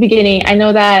starting from the beginning, I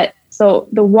know that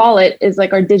the wallet is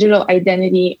like our digital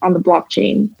identity on the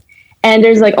blockchain. And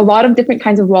there's like a lot of different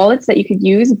kinds of wallets that you could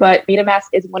use, but MetaMask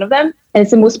is one of them. And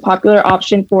it's the most popular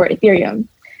option for Ethereum.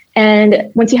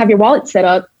 And once you have your wallet set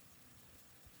up,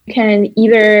 you can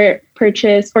either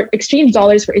purchase or exchange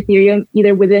dollars for Ethereum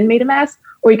either within MetaMask,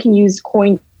 or you can use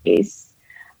Coinbase.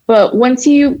 But once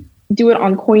you do it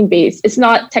on Coinbase, it's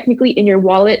not technically in your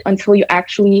wallet until you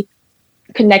actually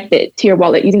connect it to your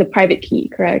wallet using the private key,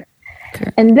 correct? Okay.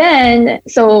 And then,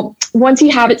 so once you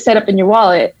have it set up in your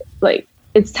wallet, like,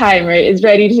 it's time, right? It's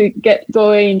ready to get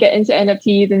going, get into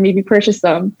NFTs and maybe purchase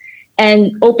them.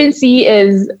 And OpenSea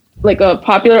is like a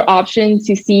popular option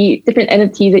to see different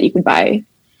NFTs that you can buy.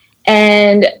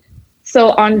 And so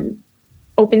on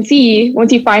OpenSea,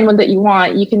 once you find one that you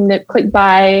want, you can click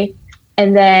buy,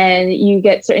 and then you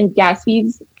get certain gas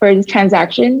fees for this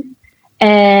transaction.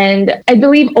 And I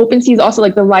believe OpenSea is also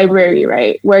like the library,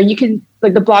 right? Where you can,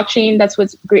 like the blockchain, that's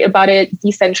what's great about it,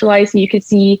 decentralized, so you can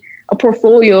see a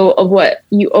portfolio of what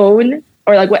you own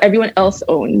or like what everyone else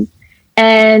owns.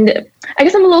 And I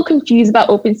guess I'm a little confused about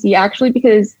OpenSea actually,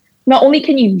 because not only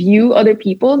can you view other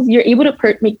people's, you're able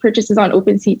to make purchases on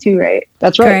OpenSea too, right?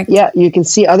 That's right. Correct. Yeah, you can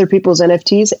see other people's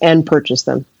NFTs and purchase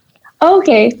them.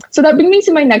 Okay, so that brings me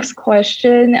to my next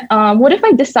question. What if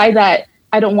I decide that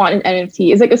I don't want an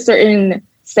NFT? Is like a certain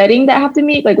setting that I have to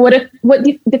meet? Like what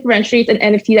differentiates an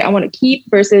NFT that I want to keep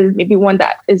versus maybe one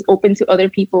that is open to other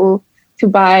people to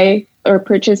buy or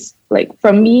purchase like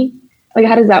from me? Like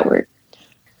how does that work?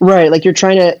 Right, like you're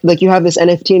trying to, like you have this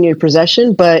NFT in your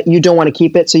possession, but you don't want to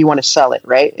keep it, so you want to sell it,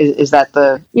 right? Is that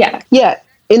the... Yeah. Yeah,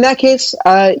 in that case,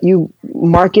 you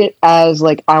mark it as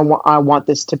like, I want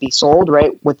this to be sold,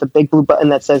 right? With the big blue button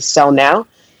that says sell now.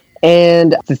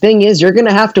 And the thing is, you're going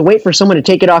to have to wait for someone to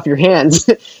take it off your hands.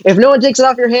 If no one takes it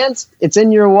off your hands, it's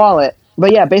in your wallet.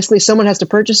 But yeah, basically someone has to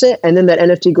purchase it, and then that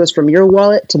NFT goes from your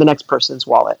wallet to the next person's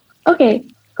wallet. Okay,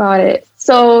 got it.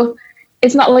 So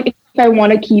it's not like if I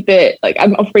want to keep it, like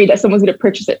I'm afraid that someone's going to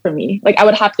purchase it for me. Like I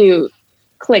would have to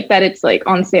click that it's like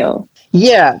on sale.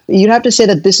 Yeah, you'd have to say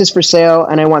that this is for sale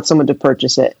and I want someone to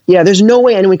purchase it. Yeah, there's no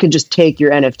way anyone could just take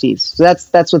your NFTs. So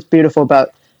that's what's beautiful about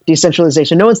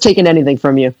decentralization. No one's taking anything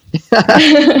from you. Okay,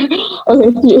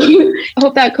 I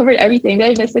hope that covered everything.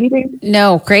 Did I miss anything?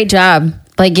 No, great job.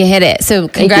 Like you hit it. So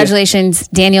congratulations,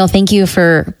 Daniel. Thank you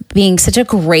for being such a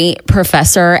great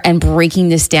professor and breaking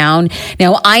this down.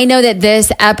 Now, I know that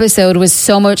this episode was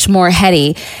so much more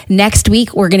heady. Next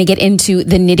week, we're going to get into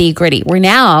the nitty gritty. We're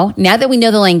now that we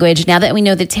know the language, now that we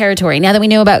know the territory, now that we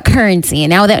know about currency, and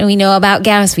now that we know about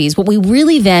gas fees, what we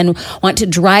really then want to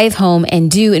drive home and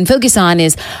do and focus on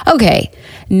is, okay,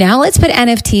 now let's put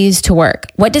NFTs to work.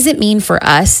 What does it mean for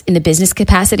us in the business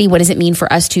capacity? What does it mean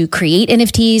for us to create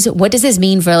NFTs? What does this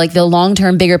mean for like the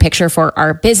long-term bigger picture for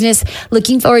our business?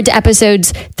 Looking forward to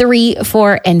episodes 3,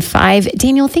 4, and 5.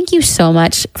 Daniel, thank you so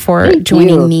much for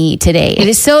joining me today. It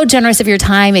is so generous of your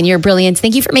time and your brilliance.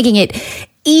 Thank you for making it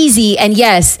easy. And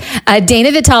yes,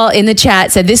 Dana Vital in the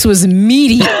chat said this was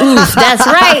meaty. Oof, that's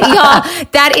right, y'all.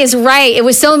 That is right. It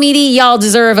was so meaty, y'all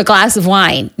deserve a glass of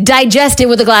wine. Digest it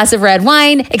with a glass of red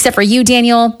wine, except for you,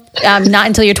 Daniel. Not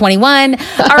until you're 21.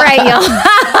 All right, y'all.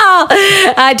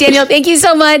 Daniel, thank you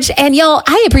so much. And y'all,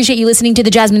 I appreciate you listening to the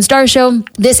Jasmine Star Show.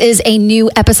 This is a new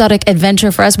episodic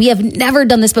adventure for us. We have never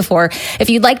done this before. If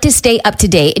you'd like to stay up to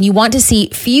date and you want to see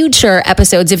future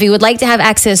episodes, if you would like to have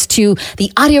access to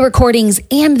the audio recordings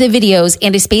and the videos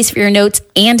and a space for your notes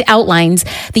and outlines,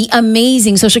 the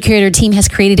amazing social curator team has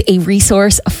created a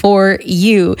resource for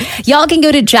you. Y'all can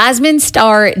go to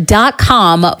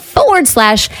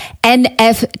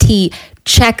jasminestar.com/NFT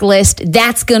checklist.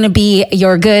 That's going to be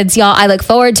your goods, y'all. I look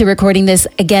forward to recording this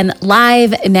again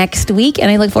live next week, and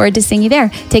I look forward to seeing you there.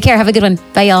 Take care. Have a good one.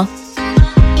 Bye, y'all.